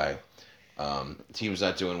this guy. Team's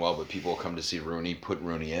not doing well, but people come to see Rooney, put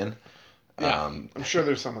Rooney in. Yeah, I'm sure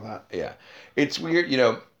there's some of that. Yeah. It's weird,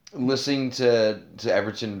 listening to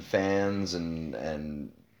Everton fans and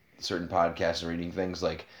certain podcasts and reading things,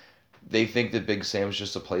 like they think that Big Sam's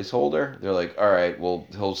just a placeholder. They're like, all right, well,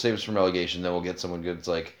 he'll save us from relegation, then we'll get someone good. It's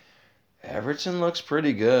like, Everton looks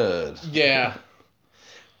pretty good. Yeah.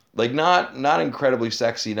 Like, not incredibly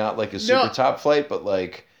sexy, not like a super top flight, but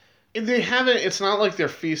like... They haven't... It's not like they're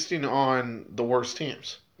feasting on the worst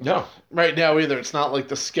teams. No. Right now, either. It's not like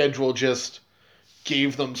the schedule just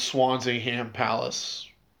gave them Swansea, Ham Palace,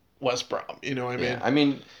 West Brom. You know what I mean? Yeah. I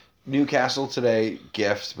mean, Newcastle today,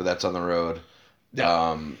 gift, but that's on the road.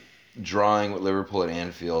 Yeah. Drawing with Liverpool at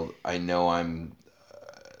Anfield, I know I'm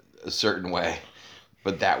a certain way.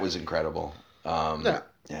 But that was incredible.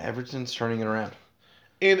 Everton's turning it around.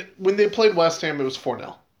 And when they played West Ham, it was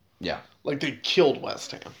 4-0. Yeah. Like, they killed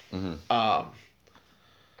West Ham. Mm-hmm.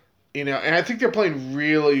 And I think they're playing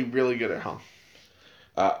really, really good at home.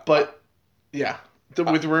 But, yeah.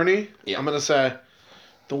 With Rooney, I'm going to say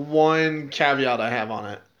the one caveat I have on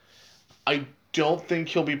it, I don't think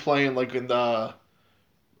he'll be playing, like, in the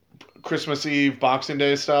Christmas Eve, Boxing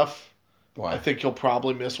Day stuff. Why? I think he'll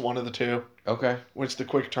probably miss one of the two. Okay. Which the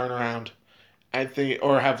quick turnaround, I think,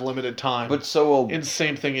 or have limited time. But so will... And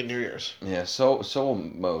same thing at New Year's. Yeah, so will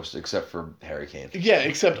most, except for Harry Kane. Yeah,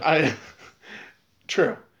 except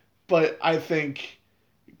True. But I think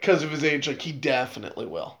because of his age, like, he definitely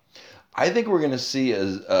will. I think we're going to see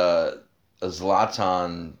a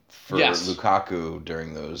Zlatan for Lukaku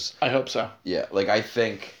during those. I hope so. Yeah, like I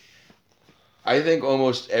think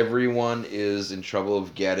almost everyone is in trouble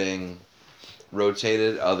of getting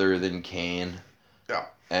rotated other than Kane. Yeah.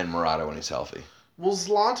 And Morata when he's healthy. Will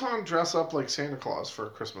Zlatan dress up like Santa Claus for a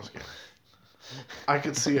Christmas game? I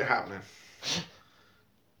could see it happening.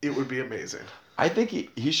 It would be amazing. I think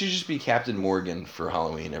he should just be Captain Morgan for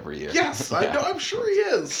Halloween every year. Yes, I know. I'm sure he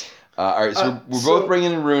is. All right, so we're both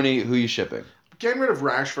bringing in Rooney. Who are you shipping? Getting rid of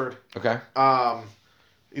Rashford. Okay.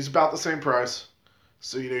 He's about the same price.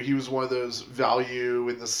 So, he was one of those value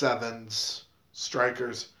in the sevens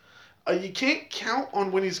strikers. You can't count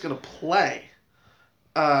on when he's going to play.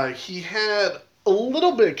 He had a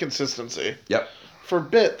little bit of consistency. Yep. For a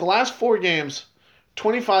bit. The last 4 games,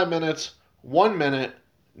 25 minutes, 1 minute,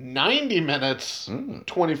 90 minutes,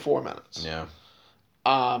 24 minutes. Yeah.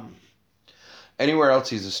 Anywhere else,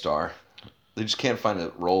 he's a star. They just can't find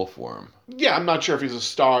a role for him. Yeah, I'm not sure if he's a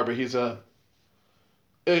star, but he's a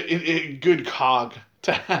good cog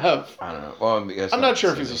to have. I don't know. Well, I'm not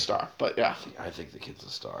sure if he's a star, but yeah. I think the kid's a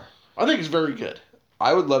star. I think he's very good.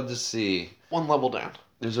 I would love to see... One level down.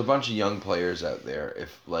 There's a bunch of young players out there.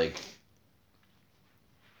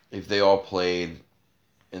 If they all played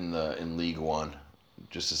in League One,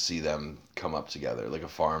 just to see them come up together, like a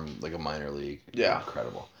minor league. Yeah.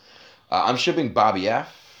 Incredible. I'm shipping Bobby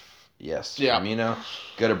F. Yes. Yeah. Firmino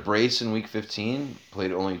got a brace in week 15.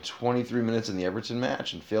 Played only 23 minutes in the Everton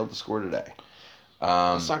match and failed to score today.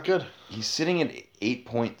 That's not good. He's sitting at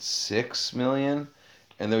 8.6 million,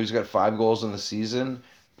 and though he's got 5 goals in the season,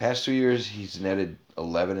 past 2 years he's netted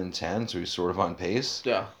 11 and 10, so he's sort of on pace.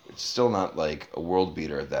 Yeah. It's still not like a world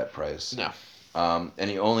beater at that price. No. And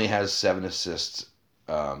he only has 7 assists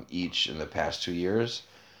each in the past 2 years.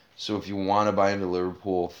 So if you want to buy into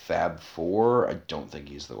Liverpool Fab 4, I don't think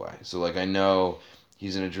he's the way. So I know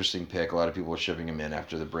he's an interesting pick. A lot of people are shipping him in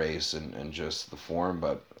after the brace and just the form,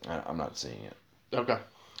 but I'm not seeing it. Okay.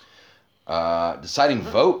 Deciding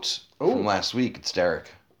vote from last week. It's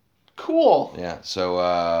Derek. Cool. Yeah. So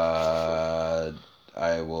I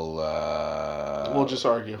will. We'll just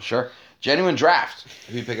argue. Sure. Genuine draft.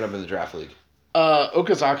 Who are you picking up in the draft league?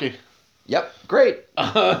 Okazaki. Yep. Great.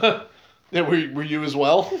 Yeah, were you as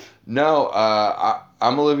well? No.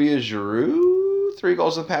 I'm Olivier Giroud. 3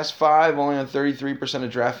 goals in the past 5. Only on 33%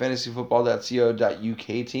 of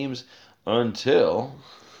draftfantasyfootball.co.uk teams until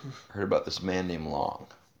heard about this man named Long.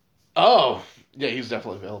 Oh, yeah, he's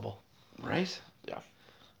definitely available. Right? Yeah.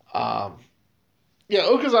 Yeah,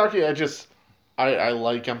 Okazaki, I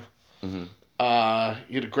like him. Mm-hmm.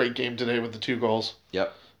 He had a great game today with the 2 goals.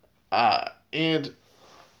 Yep. And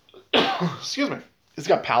excuse me, he's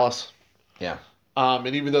got Palace. Yeah. And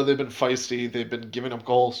even though they've been feisty, they've been giving up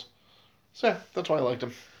goals. So yeah, that's why I liked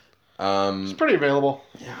him. He's pretty available.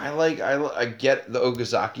 Yeah, I get the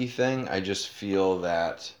Okazaki thing. I just feel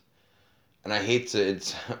that, and I hate to.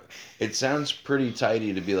 It sounds pretty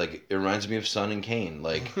tidy to be like. It reminds me of Son and Kane.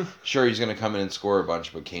 Like, sure, he's gonna come in and score a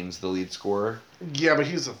bunch, but Kane's the lead scorer. Yeah, but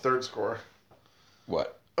he's the third scorer.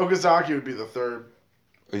 What? Okazaki would be the third.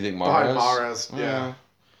 Oh, you think Mahrez? Behind Mahrez, yeah.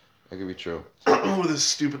 That could be true. With his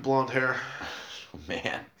stupid blonde hair.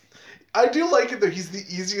 Man. I do like it though. He's the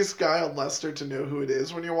easiest guy on Leicester to know who it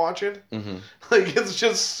is when you're watching. Mm-hmm. Like, it's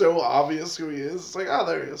just so obvious who he is. It's like, oh,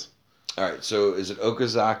 there he is. All right, so is it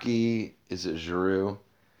Okazaki? Is it Giroud?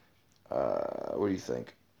 What do you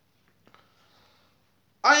think?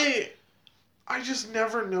 I just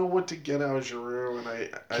never know what to get out of Giroud, and I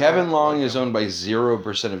Kevin Long is owned by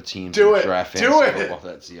 0% of teams Do in it. draft Do it.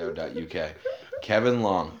 fantasyfootball.co.uk. Kevin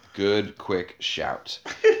Long, good quick shout.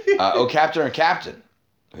 Captain or captain?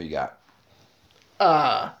 Who you got?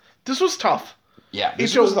 This was tough. Yeah,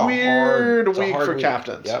 It's a weird week for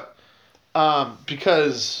captains. Yep.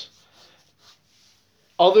 Because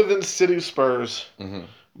other than City Spurs, Mm-hmm.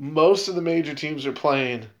 most of the major teams are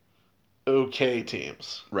playing okay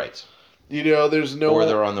teams. Right. There's no... Or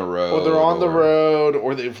they're on the road. Or they're on the road,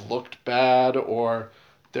 or they've looked bad, or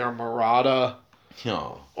they're Murata.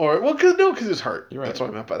 No. Or, well, because he's hurt. You're right. That's what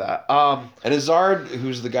I meant by that. And Hazard,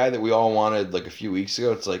 who's the guy that we all wanted like a few weeks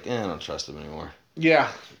ago, it's like, I don't trust him anymore. Yeah,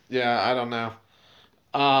 I don't know.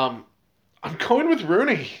 I'm going with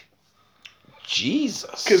Rooney.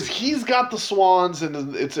 Jesus. Because he's got the Swans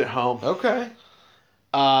and it's at home. Okay.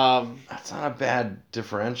 That's not a bad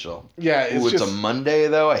differential. Yeah, it's a Monday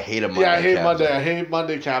though. I hate a Monday. Yeah, I hate captain. Monday. I hate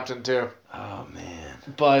Monday captain too. Oh man.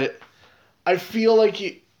 But I feel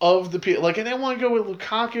like of the people, like, I didn't want to go with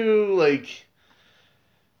Lukaku. Like,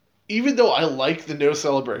 even though I like the no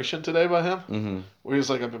celebration today by him, Mm-hmm. where he's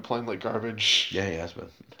like, I've been playing like garbage. Yeah, he has been.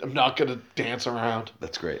 I'm not going to dance around.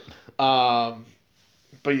 That's great.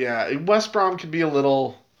 But yeah, West Brom could be a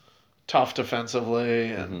little tough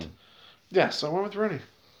defensively. And yeah, so I went with Rooney.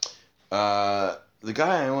 The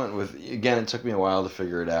guy I went with, again, it took me a while to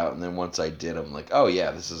figure it out. And then once I did, I'm like, oh,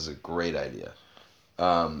 yeah, this is a great idea.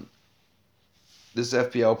 This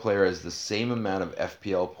FPL player has the same amount of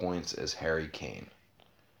FPL points as Harry Kane.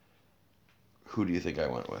 Who do you think I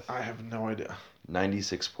went with? I have no idea.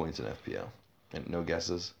 96 points in FPL. And no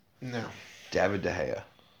guesses? No. David De Gea.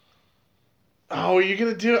 Oh, you're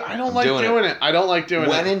going to do it? I don't like doing it. I don't like doing it.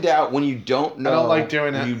 When in doubt, when you don't know... I don't like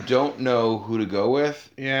doing it. You don't know who to go with,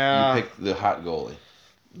 Yeah. you pick the hot goalie.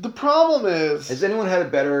 The problem is... Has anyone had a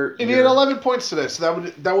better... And he had 11 points today, so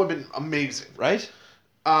that would have been amazing. Right?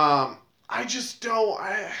 I just don't...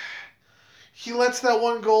 He lets that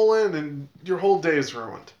one goal in, and your whole day is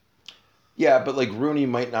ruined. Yeah, but like Rooney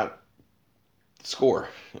might not score.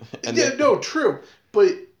 No, true.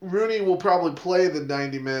 But Rooney will probably play the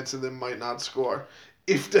 90 minutes and then might not score.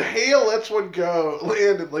 If De Gea lets one go,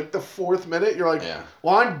 land at like the 4th minute, you're like,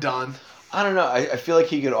 well, I'm done. I don't know. I feel like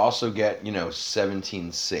he could also get,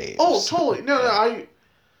 17 saves. Oh, totally. No,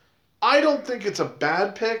 I don't think it's a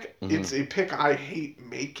bad pick. Mm-hmm. It's a pick I hate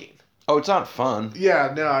making. Oh, it's not fun.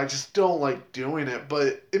 Yeah, no, I just don't like doing it,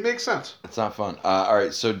 but it makes sense. It's not fun. All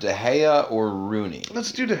right, so De Gea or Rooney?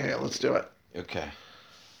 Let's do De Gea. Let's do it. Okay.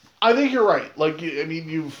 I think you're right. Like,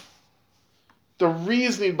 the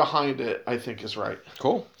reasoning behind it, I think, is right.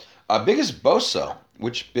 Cool. Biggest Boso.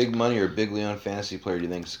 Which big money or big Leon fantasy player do you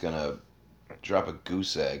think is going to drop a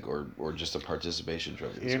goose egg or just a participation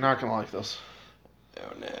trophy? You're not going to like this.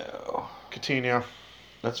 Oh, no. Coutinho.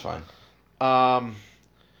 That's fine.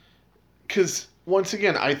 Because, once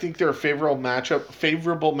again, I think there are favorable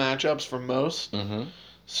matchups for most. Mm-hmm.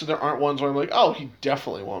 So there aren't ones where I'm like, oh, he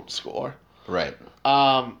definitely won't score. Right.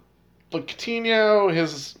 But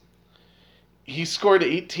Coutinho, he scored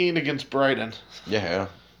 18 against Brighton. Yeah.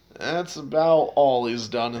 That's about all he's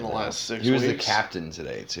done in the last 6 weeks. He was the captain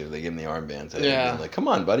today, too. They gave him the armband today. Yeah. Like, come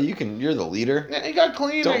on, buddy. You're the leader. Yeah, he got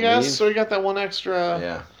clean, Don't I guess, leave. so he got that one extra.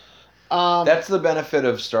 Yeah. That's the benefit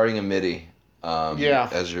of starting a midi.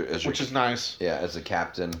 As your which is nice. Yeah, as a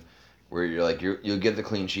captain, where you're like you'll get the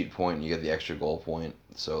clean sheet point, and you get the extra goal point.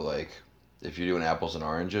 So like, if you're doing apples and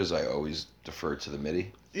oranges, I always defer to the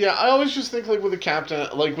midi. Yeah, I always just think like with the captain,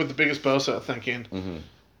 like with the biggest Bosa, thinking,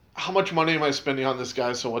 how much money am I spending on this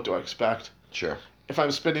guy? So what do I expect? Sure. If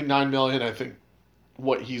I'm spending $9 million, I think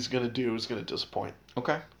what he's gonna do is gonna disappoint.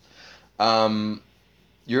 Okay.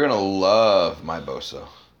 You're gonna love my Bosa.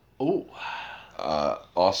 Ooh.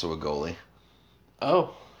 Also a goalie.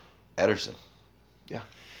 Oh. Ederson. Yeah.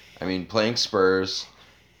 I mean, playing Spurs.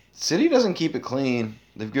 City doesn't keep it clean.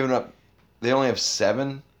 They've given up. They only have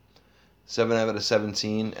 7 out of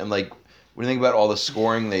 17. And, like, when you think about all the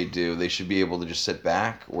scoring they do, they should be able to just sit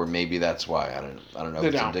back. Or maybe that's why. I don't know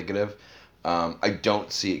if it's indicative. I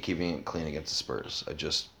don't see it keeping it clean against the Spurs.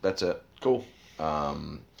 That's it. Cool.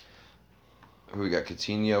 Who we got,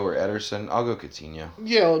 Coutinho or Ederson? I'll go Coutinho.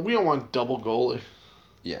 Yeah, we don't want double goalie.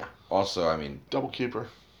 Yeah. Also, I mean... Double keeper.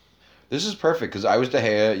 This is perfect, because I was De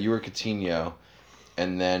Gea, you were Coutinho,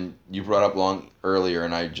 and then you brought up Long earlier,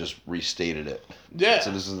 and I just restated it. Yeah.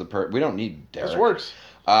 So this is we don't need Derek. This works.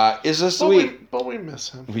 Is this the week? But we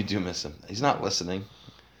miss him. We do miss him. He's not listening.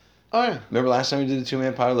 Oh, yeah. Remember last time we did the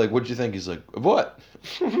 2-man pod? Like, what'd you think? He's like, of what?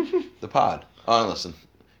 The pod. Oh, listen.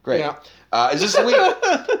 Great. Yeah. Is this the week?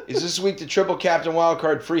 Is this week the triple captain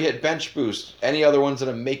wildcard free hit bench boost? Any other ones that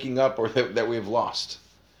I'm making up or that we've lost?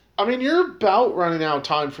 I mean, you're about running out of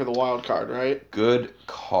time for the wild card, right? Good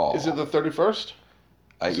call. Is it the 31st?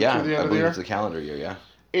 Yeah, I believe it's the calendar year, yeah.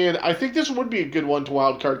 And I think this would be a good one to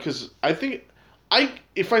wild card because I think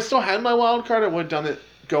if I still had my wild card, I would have done it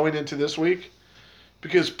going into this week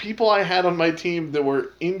because people I had on my team that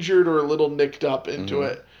were injured or a little nicked up into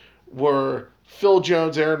it were Phil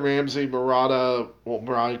Jones, Aaron Ramsey, Mariah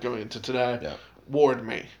going into today, Ward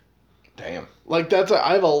me. Damn. Like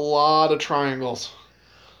I have a lot of triangles.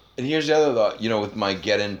 And here's the other thought, with my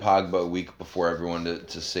get-in Pogba a week before everyone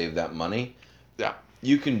to save that money. Yeah.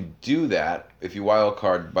 You can do that if you wild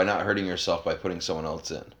card by not hurting yourself by putting someone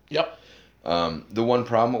else in. Yep. The one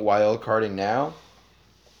problem with wild carding now,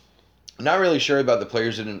 I'm not really sure about the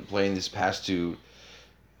players that didn't play in these past two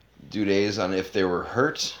days on if they were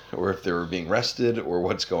hurt or if they were being rested or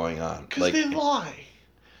what's going on. Because they lie.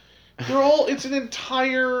 It's an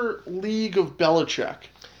entire league of Belichick.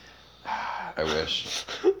 I wish.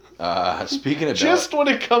 Speaking of just when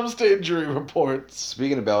it comes to injury reports.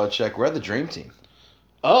 Speaking of Belichick, we're at the Dream Team.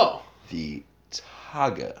 Oh. The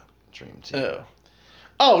Taga dream team.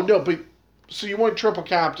 Oh no, but so you want triple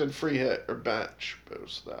captain, free hit, or bench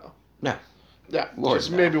boost though? No. Yeah, Lord,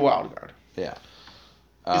 just no. maybe wild card. Yeah.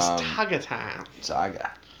 It's Taga time.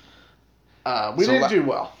 Saga. We didn't do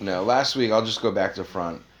well. No, last week, I'll just go back to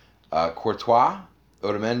front. Courtois,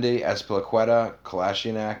 Otamendi, Azpilicueta,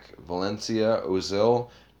 Kolasinac, Valencia, Ozil,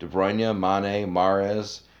 De Bruyne, Mane,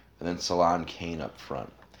 Mahrez, and then Salah and Kane up front.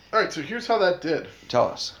 All right, so here's how that did. Tell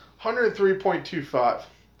us. 103.25.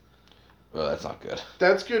 Well, that's not good.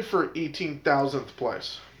 That's good for 18,000th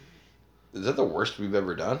place. Is that the worst we've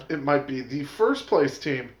ever done? It might be. The first place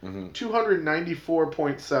team,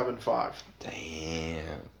 294.75.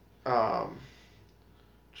 Damn.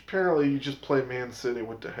 Apparently you just play Man City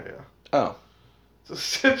with De Gea. Oh. It's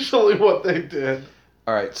essentially what they did.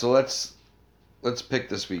 All right, so let's pick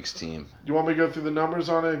this week's team. You want me to go through the numbers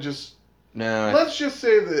on it? No. Let's just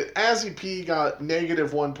say that Azzy P got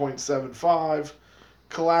negative 1.75,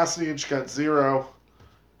 Kolasinac got 0,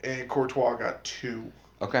 and Courtois got 2.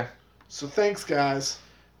 Okay. So thanks, guys.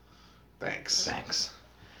 Thanks.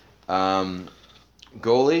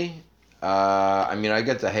 Goalie. I mean, I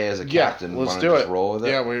get De Gea as a captain. Let's Wanna do just it. Roll with it.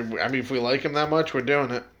 Yeah, I mean, if we like him that much, we're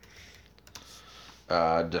doing it.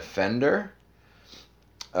 Defender.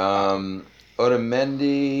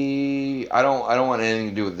 Otamendi. I don't want anything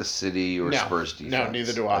to do with the City or Spurs defense. No,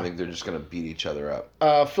 neither do I. I think they're just gonna beat each other up.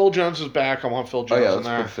 Phil Jones is back. I want Phil Jones let's in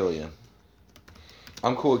there. put Philly in.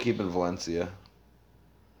 I'm cool with keeping Valencia.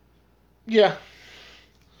 Yeah.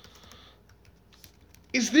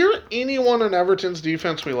 Is there anyone on Everton's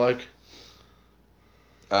defense we like?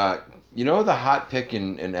 You know the hot pick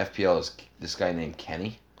in FPL is this guy named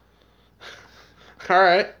Kenny. All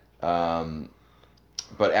right.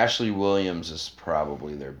 But Ashley Williams is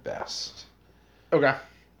probably their best. Okay.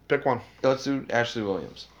 Pick one. Let's do Ashley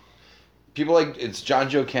Williams. People like it's John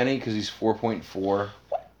Joe Kenny because he's 4.4.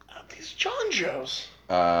 What are these John Joes?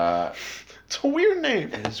 It's a weird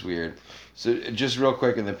name. It is weird. So just real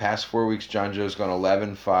quick, in the past 4 weeks, John Joe's gone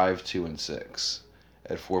 11, 5, 2, and 6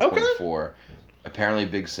 at 4.4. Okay. Apparently,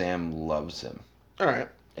 Big Sam loves him. All right.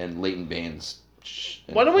 And Leighton Baines.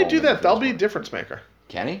 Why don't we do that? That'll be a difference maker.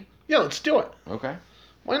 Kenny? Yeah, let's do it. Okay.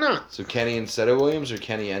 Why not? So Kenny instead of Williams or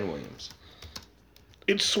Kenny and Williams?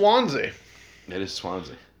 It's Swansea. It is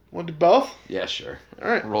Swansea. Want to do both? Yeah, sure. All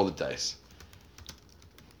right. Roll the dice.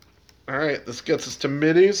 All right, this gets us to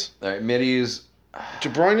middies. All right, middies. De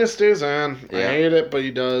Bruyne stays in. Yeah. I hate it, but he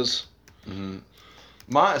does. Mm-hmm.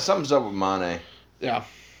 Something's up with Mane. Yeah.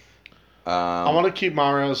 I want to keep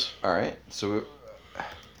Mahrez. All right, so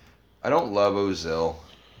I don't love Ozil.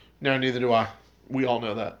 No, neither do I. We all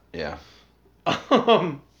know that. Yeah.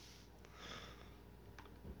 I'm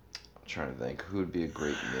trying to think who would be a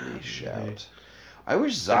great midi shout. I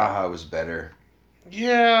wish Zaha was better.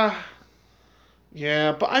 Yeah,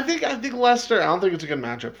 but I think Leicester. I don't think it's a good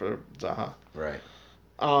matchup for Zaha. Right.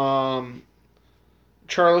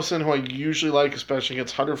 Charlison, who I usually like, especially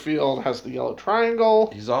against Huddersfield, has the yellow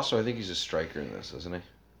triangle. He's also, I think he's a striker in this, isn't he?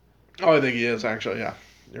 Oh, I think he is actually. Yeah,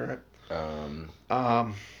 you're right.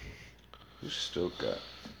 Who's still got?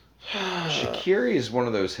 Shaqiri is one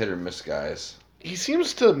of those hit or miss guys. He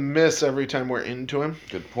seems to miss every time we're into him.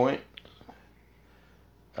 Good point.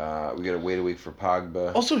 We gotta wait a week for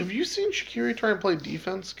Pogba. Also, have you seen Shaqiri try and play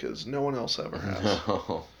defense? Because no one else ever has.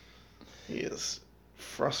 No. He is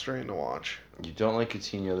frustrating to watch. You don't like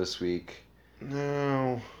Coutinho this week.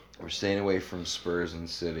 No. We're staying away from Spurs and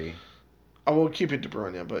City. I will keep it De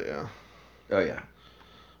Bruyne, but yeah. Oh, yeah.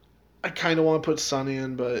 I kind of want to put Sonny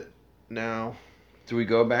in, but no. Do we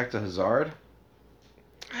go back to Hazard?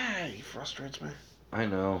 He frustrates me. I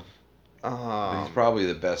know. But he's probably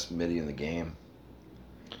the best midi in the game.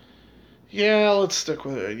 Yeah, let's stick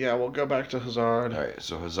with it. Yeah, we'll go back to Hazard. All right,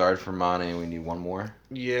 so Hazard for Mane. We need one more.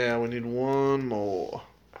 Yeah, we need one more.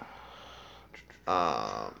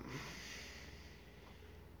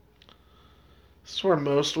 This is where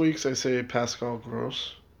most weeks I say Pascal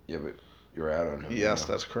Gross. Yeah, but you're out on him. Yes,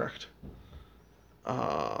 that's correct.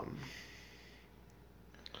 I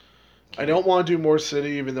don't want to do more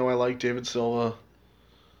City, even though I like David Silva.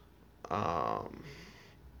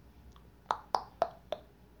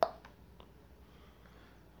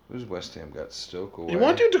 Who's West Ham got? Stoke away. You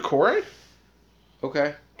want to do Decore?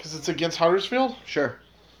 Okay. Because it's against Huddersfield? Sure.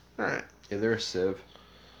 All right. Yeah, they're a sieve.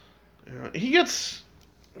 Yeah, he gets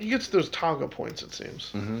those Tonga points, it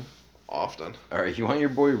seems. Mm-hmm. Often. All right, you want your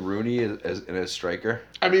boy Rooney as striker?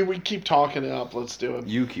 I mean, we keep talking it up. Let's do it.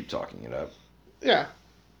 You keep talking it up. Yeah.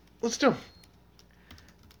 Let's do it.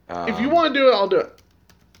 If you want to do it, I'll do it.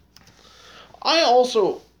 I'm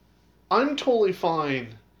totally fine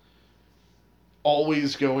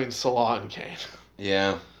always going Salah and Kane.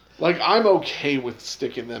 Yeah. Like, I'm okay with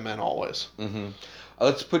sticking them in always. Mm-hmm.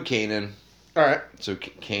 Let's put Kane in. All right. So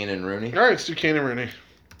Kane and Rooney. All right, let's do Kane and Rooney.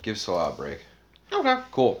 Give Salah a break. Okay.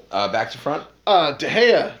 Cool. Back to front. De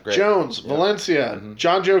Gea, Great. Jones, Valencia,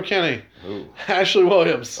 John Joe Kenny, Ooh. Ashley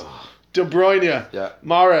Williams, De Bruyne, Yeah.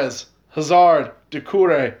 Mahrez, Hazard,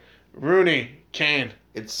 Doucouré, Rooney, Kane.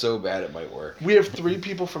 It's so bad it might work. We have 3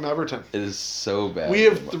 people from Everton. It is so bad. We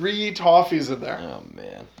have 3 toffees in there. Oh,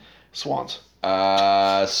 man. Swans.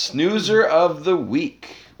 Snoozer of the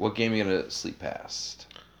week. What game are you going to sleep past?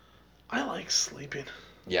 I like sleeping.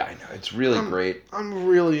 Yeah, I know. It's really great. I'm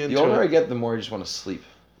really into The older I it. get, the more I just want to sleep.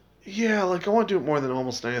 Yeah, like I want to do it more than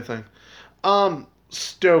almost anything.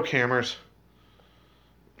 Stoke Hammers.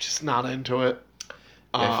 Just not into it.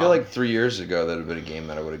 Yeah, I feel like 3 years ago that would have been a game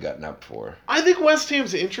that I would have gotten up for. I think West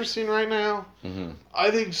Ham's interesting right now. Mm-hmm.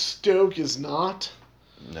 I think Stoke is not.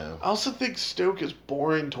 No. I also think Stoke is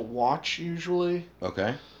boring to watch usually.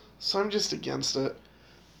 Okay. So I'm just against it.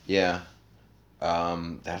 Yeah.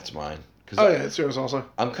 That's mine. Oh yeah, it's yours also.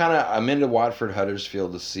 I'm into Watford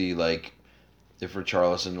Huddersfield to see like if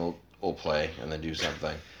Richarlison will play and then do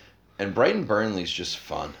something. And Brighton Burnley's just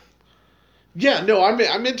fun. Yeah, no,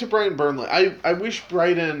 I'm into Brighton Burnley. I wish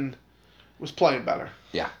Brighton was playing better.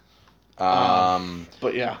 Yeah.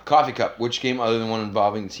 But yeah. Coffee Cup. Which game other than one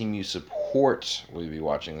involving the team you support will you be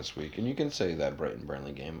watching this week? And you can say that Brighton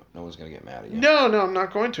Burnley game. No one's gonna get mad at you. No, I'm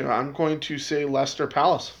not going to. I'm going to say Leicester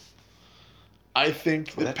Palace. I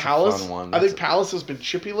think that That's a Palace. fun one. I think Palace has been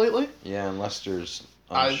chippy lately. Yeah, and Leicester's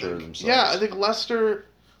unsure of themselves. Yeah, I think Leicester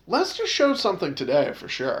showed something today for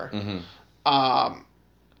sure. Mm-hmm.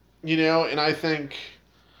 And I think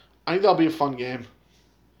that'll be a fun game.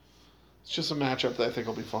 It's just a matchup that I think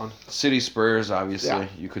will be fun. City Spurs, obviously. Yeah.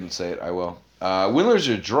 You couldn't say it. I will. Winners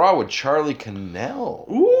or draw with Charlie Cannell.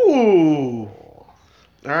 Ooh. All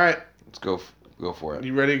right. Let's go for it.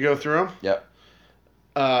 You ready to go through them? Yep.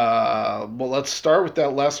 Well, let's start with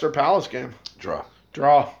that Leicester Palace game.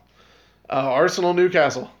 Draw. Arsenal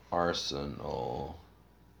Newcastle. Arsenal.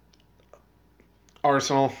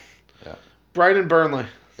 Yeah. Brighton Burnley.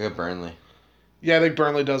 I got Burnley. Yeah, I think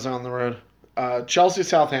Burnley does it on the road. Chelsea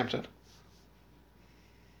Southampton.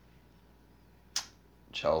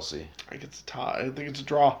 Chelsea. I think it's a tie. I think it's a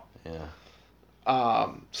draw. Yeah.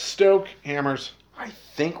 Stoke Hammers. I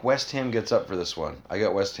think West Ham gets up for this one. I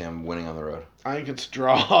got West Ham winning on the road. I think it's a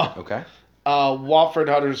draw. Okay. Watford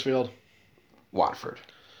Huddersfield. Watford.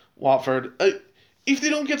 If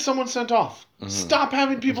they don't get someone sent off, stop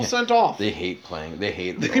having people sent off. They hate playing. They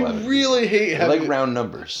hate. They really hate They having. like round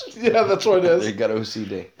numbers. Yeah, that's what it is. They got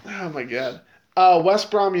OCD. Oh my god.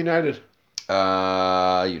 West Brom United.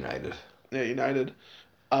 United. Yeah, United.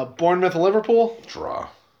 Bournemouth Liverpool. Draw.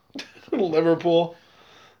 Liverpool.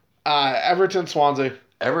 Everton Swansea.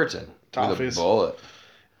 Everton. With Toffees. a bullet.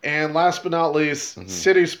 And last but not least,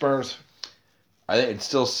 City Spurs. I think it's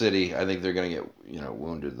still City. I think they're gonna get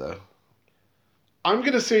wounded though. I'm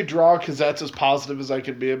gonna say draw because that's as positive as I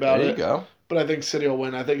can be about it. There you go. But I think City will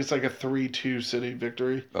win. I think it's like a 3-2 City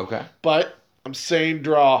victory. Okay. But I'm saying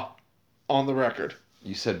draw on the record.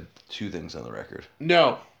 You said 2 things on the record.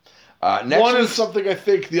 No. Next One is week's- something I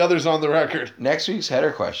think, the other's on the record. Next week's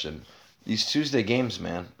header question. These Tuesday games,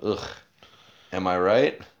 man. Ugh. Am I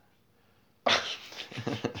right?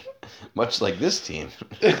 Much like this team.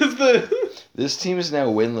 This team is now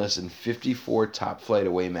winless in 54 top-flight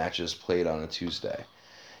away matches played on a Tuesday.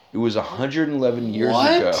 It was 111 years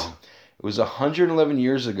What? ago. It was 111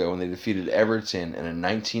 years ago when they defeated Everton in a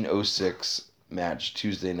 1906 match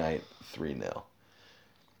Tuesday night 3-0.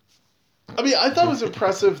 I mean, I thought it was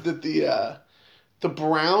impressive that the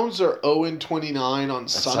Browns are 0-29 on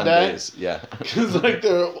Sunday. Sundays, yeah. Because like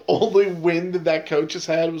the only win that coach has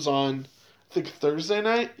had was on, I think, Thursday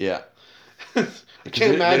night. Yeah. I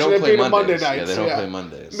can't imagine it being a Monday night. Yeah, they don't play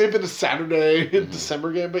Mondays. Maybe the Saturday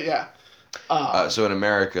December game, but yeah. So in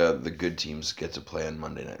America, the good teams get to play on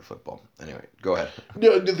Monday Night Football. Anyway, go ahead.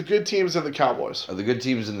 No, the good teams and the Cowboys. The good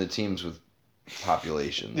teams and the teams with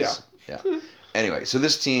populations. Yeah. Anyway, so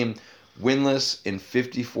this team, winless in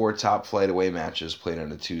 54 top-flight away matches played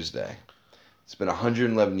on a Tuesday. It's been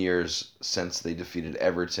 111 years since they defeated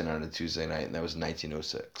Everton on a Tuesday night, and that was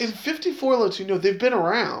 1906. In 54, lets you know they've been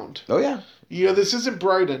around. Oh, yeah. This isn't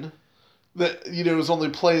Brighton that, has only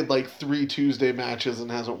played like 3 Tuesday matches and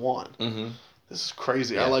hasn't won. Mm-hmm. This is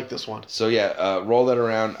crazy. Yeah. I like this one. So, roll that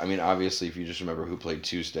around. I mean, obviously, if you just remember who played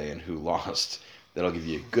Tuesday and who lost, that'll give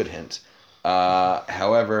you a good hint.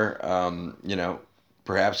 However,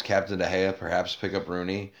 perhaps Captain De Gea, perhaps pick up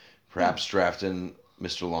Rooney, perhaps draft in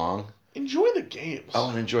Mr. Long. Enjoy the games. Oh,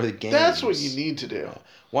 and enjoy the games. That's what you need to do.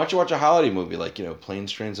 Why don't you watch a holiday movie like,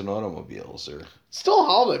 Planes, Trains, and Automobiles? Or It's still a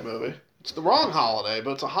holiday movie. It's the wrong holiday,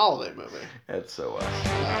 but it's a holiday movie. That's so us.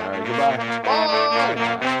 All right, goodbye.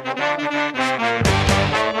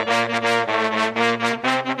 Bye!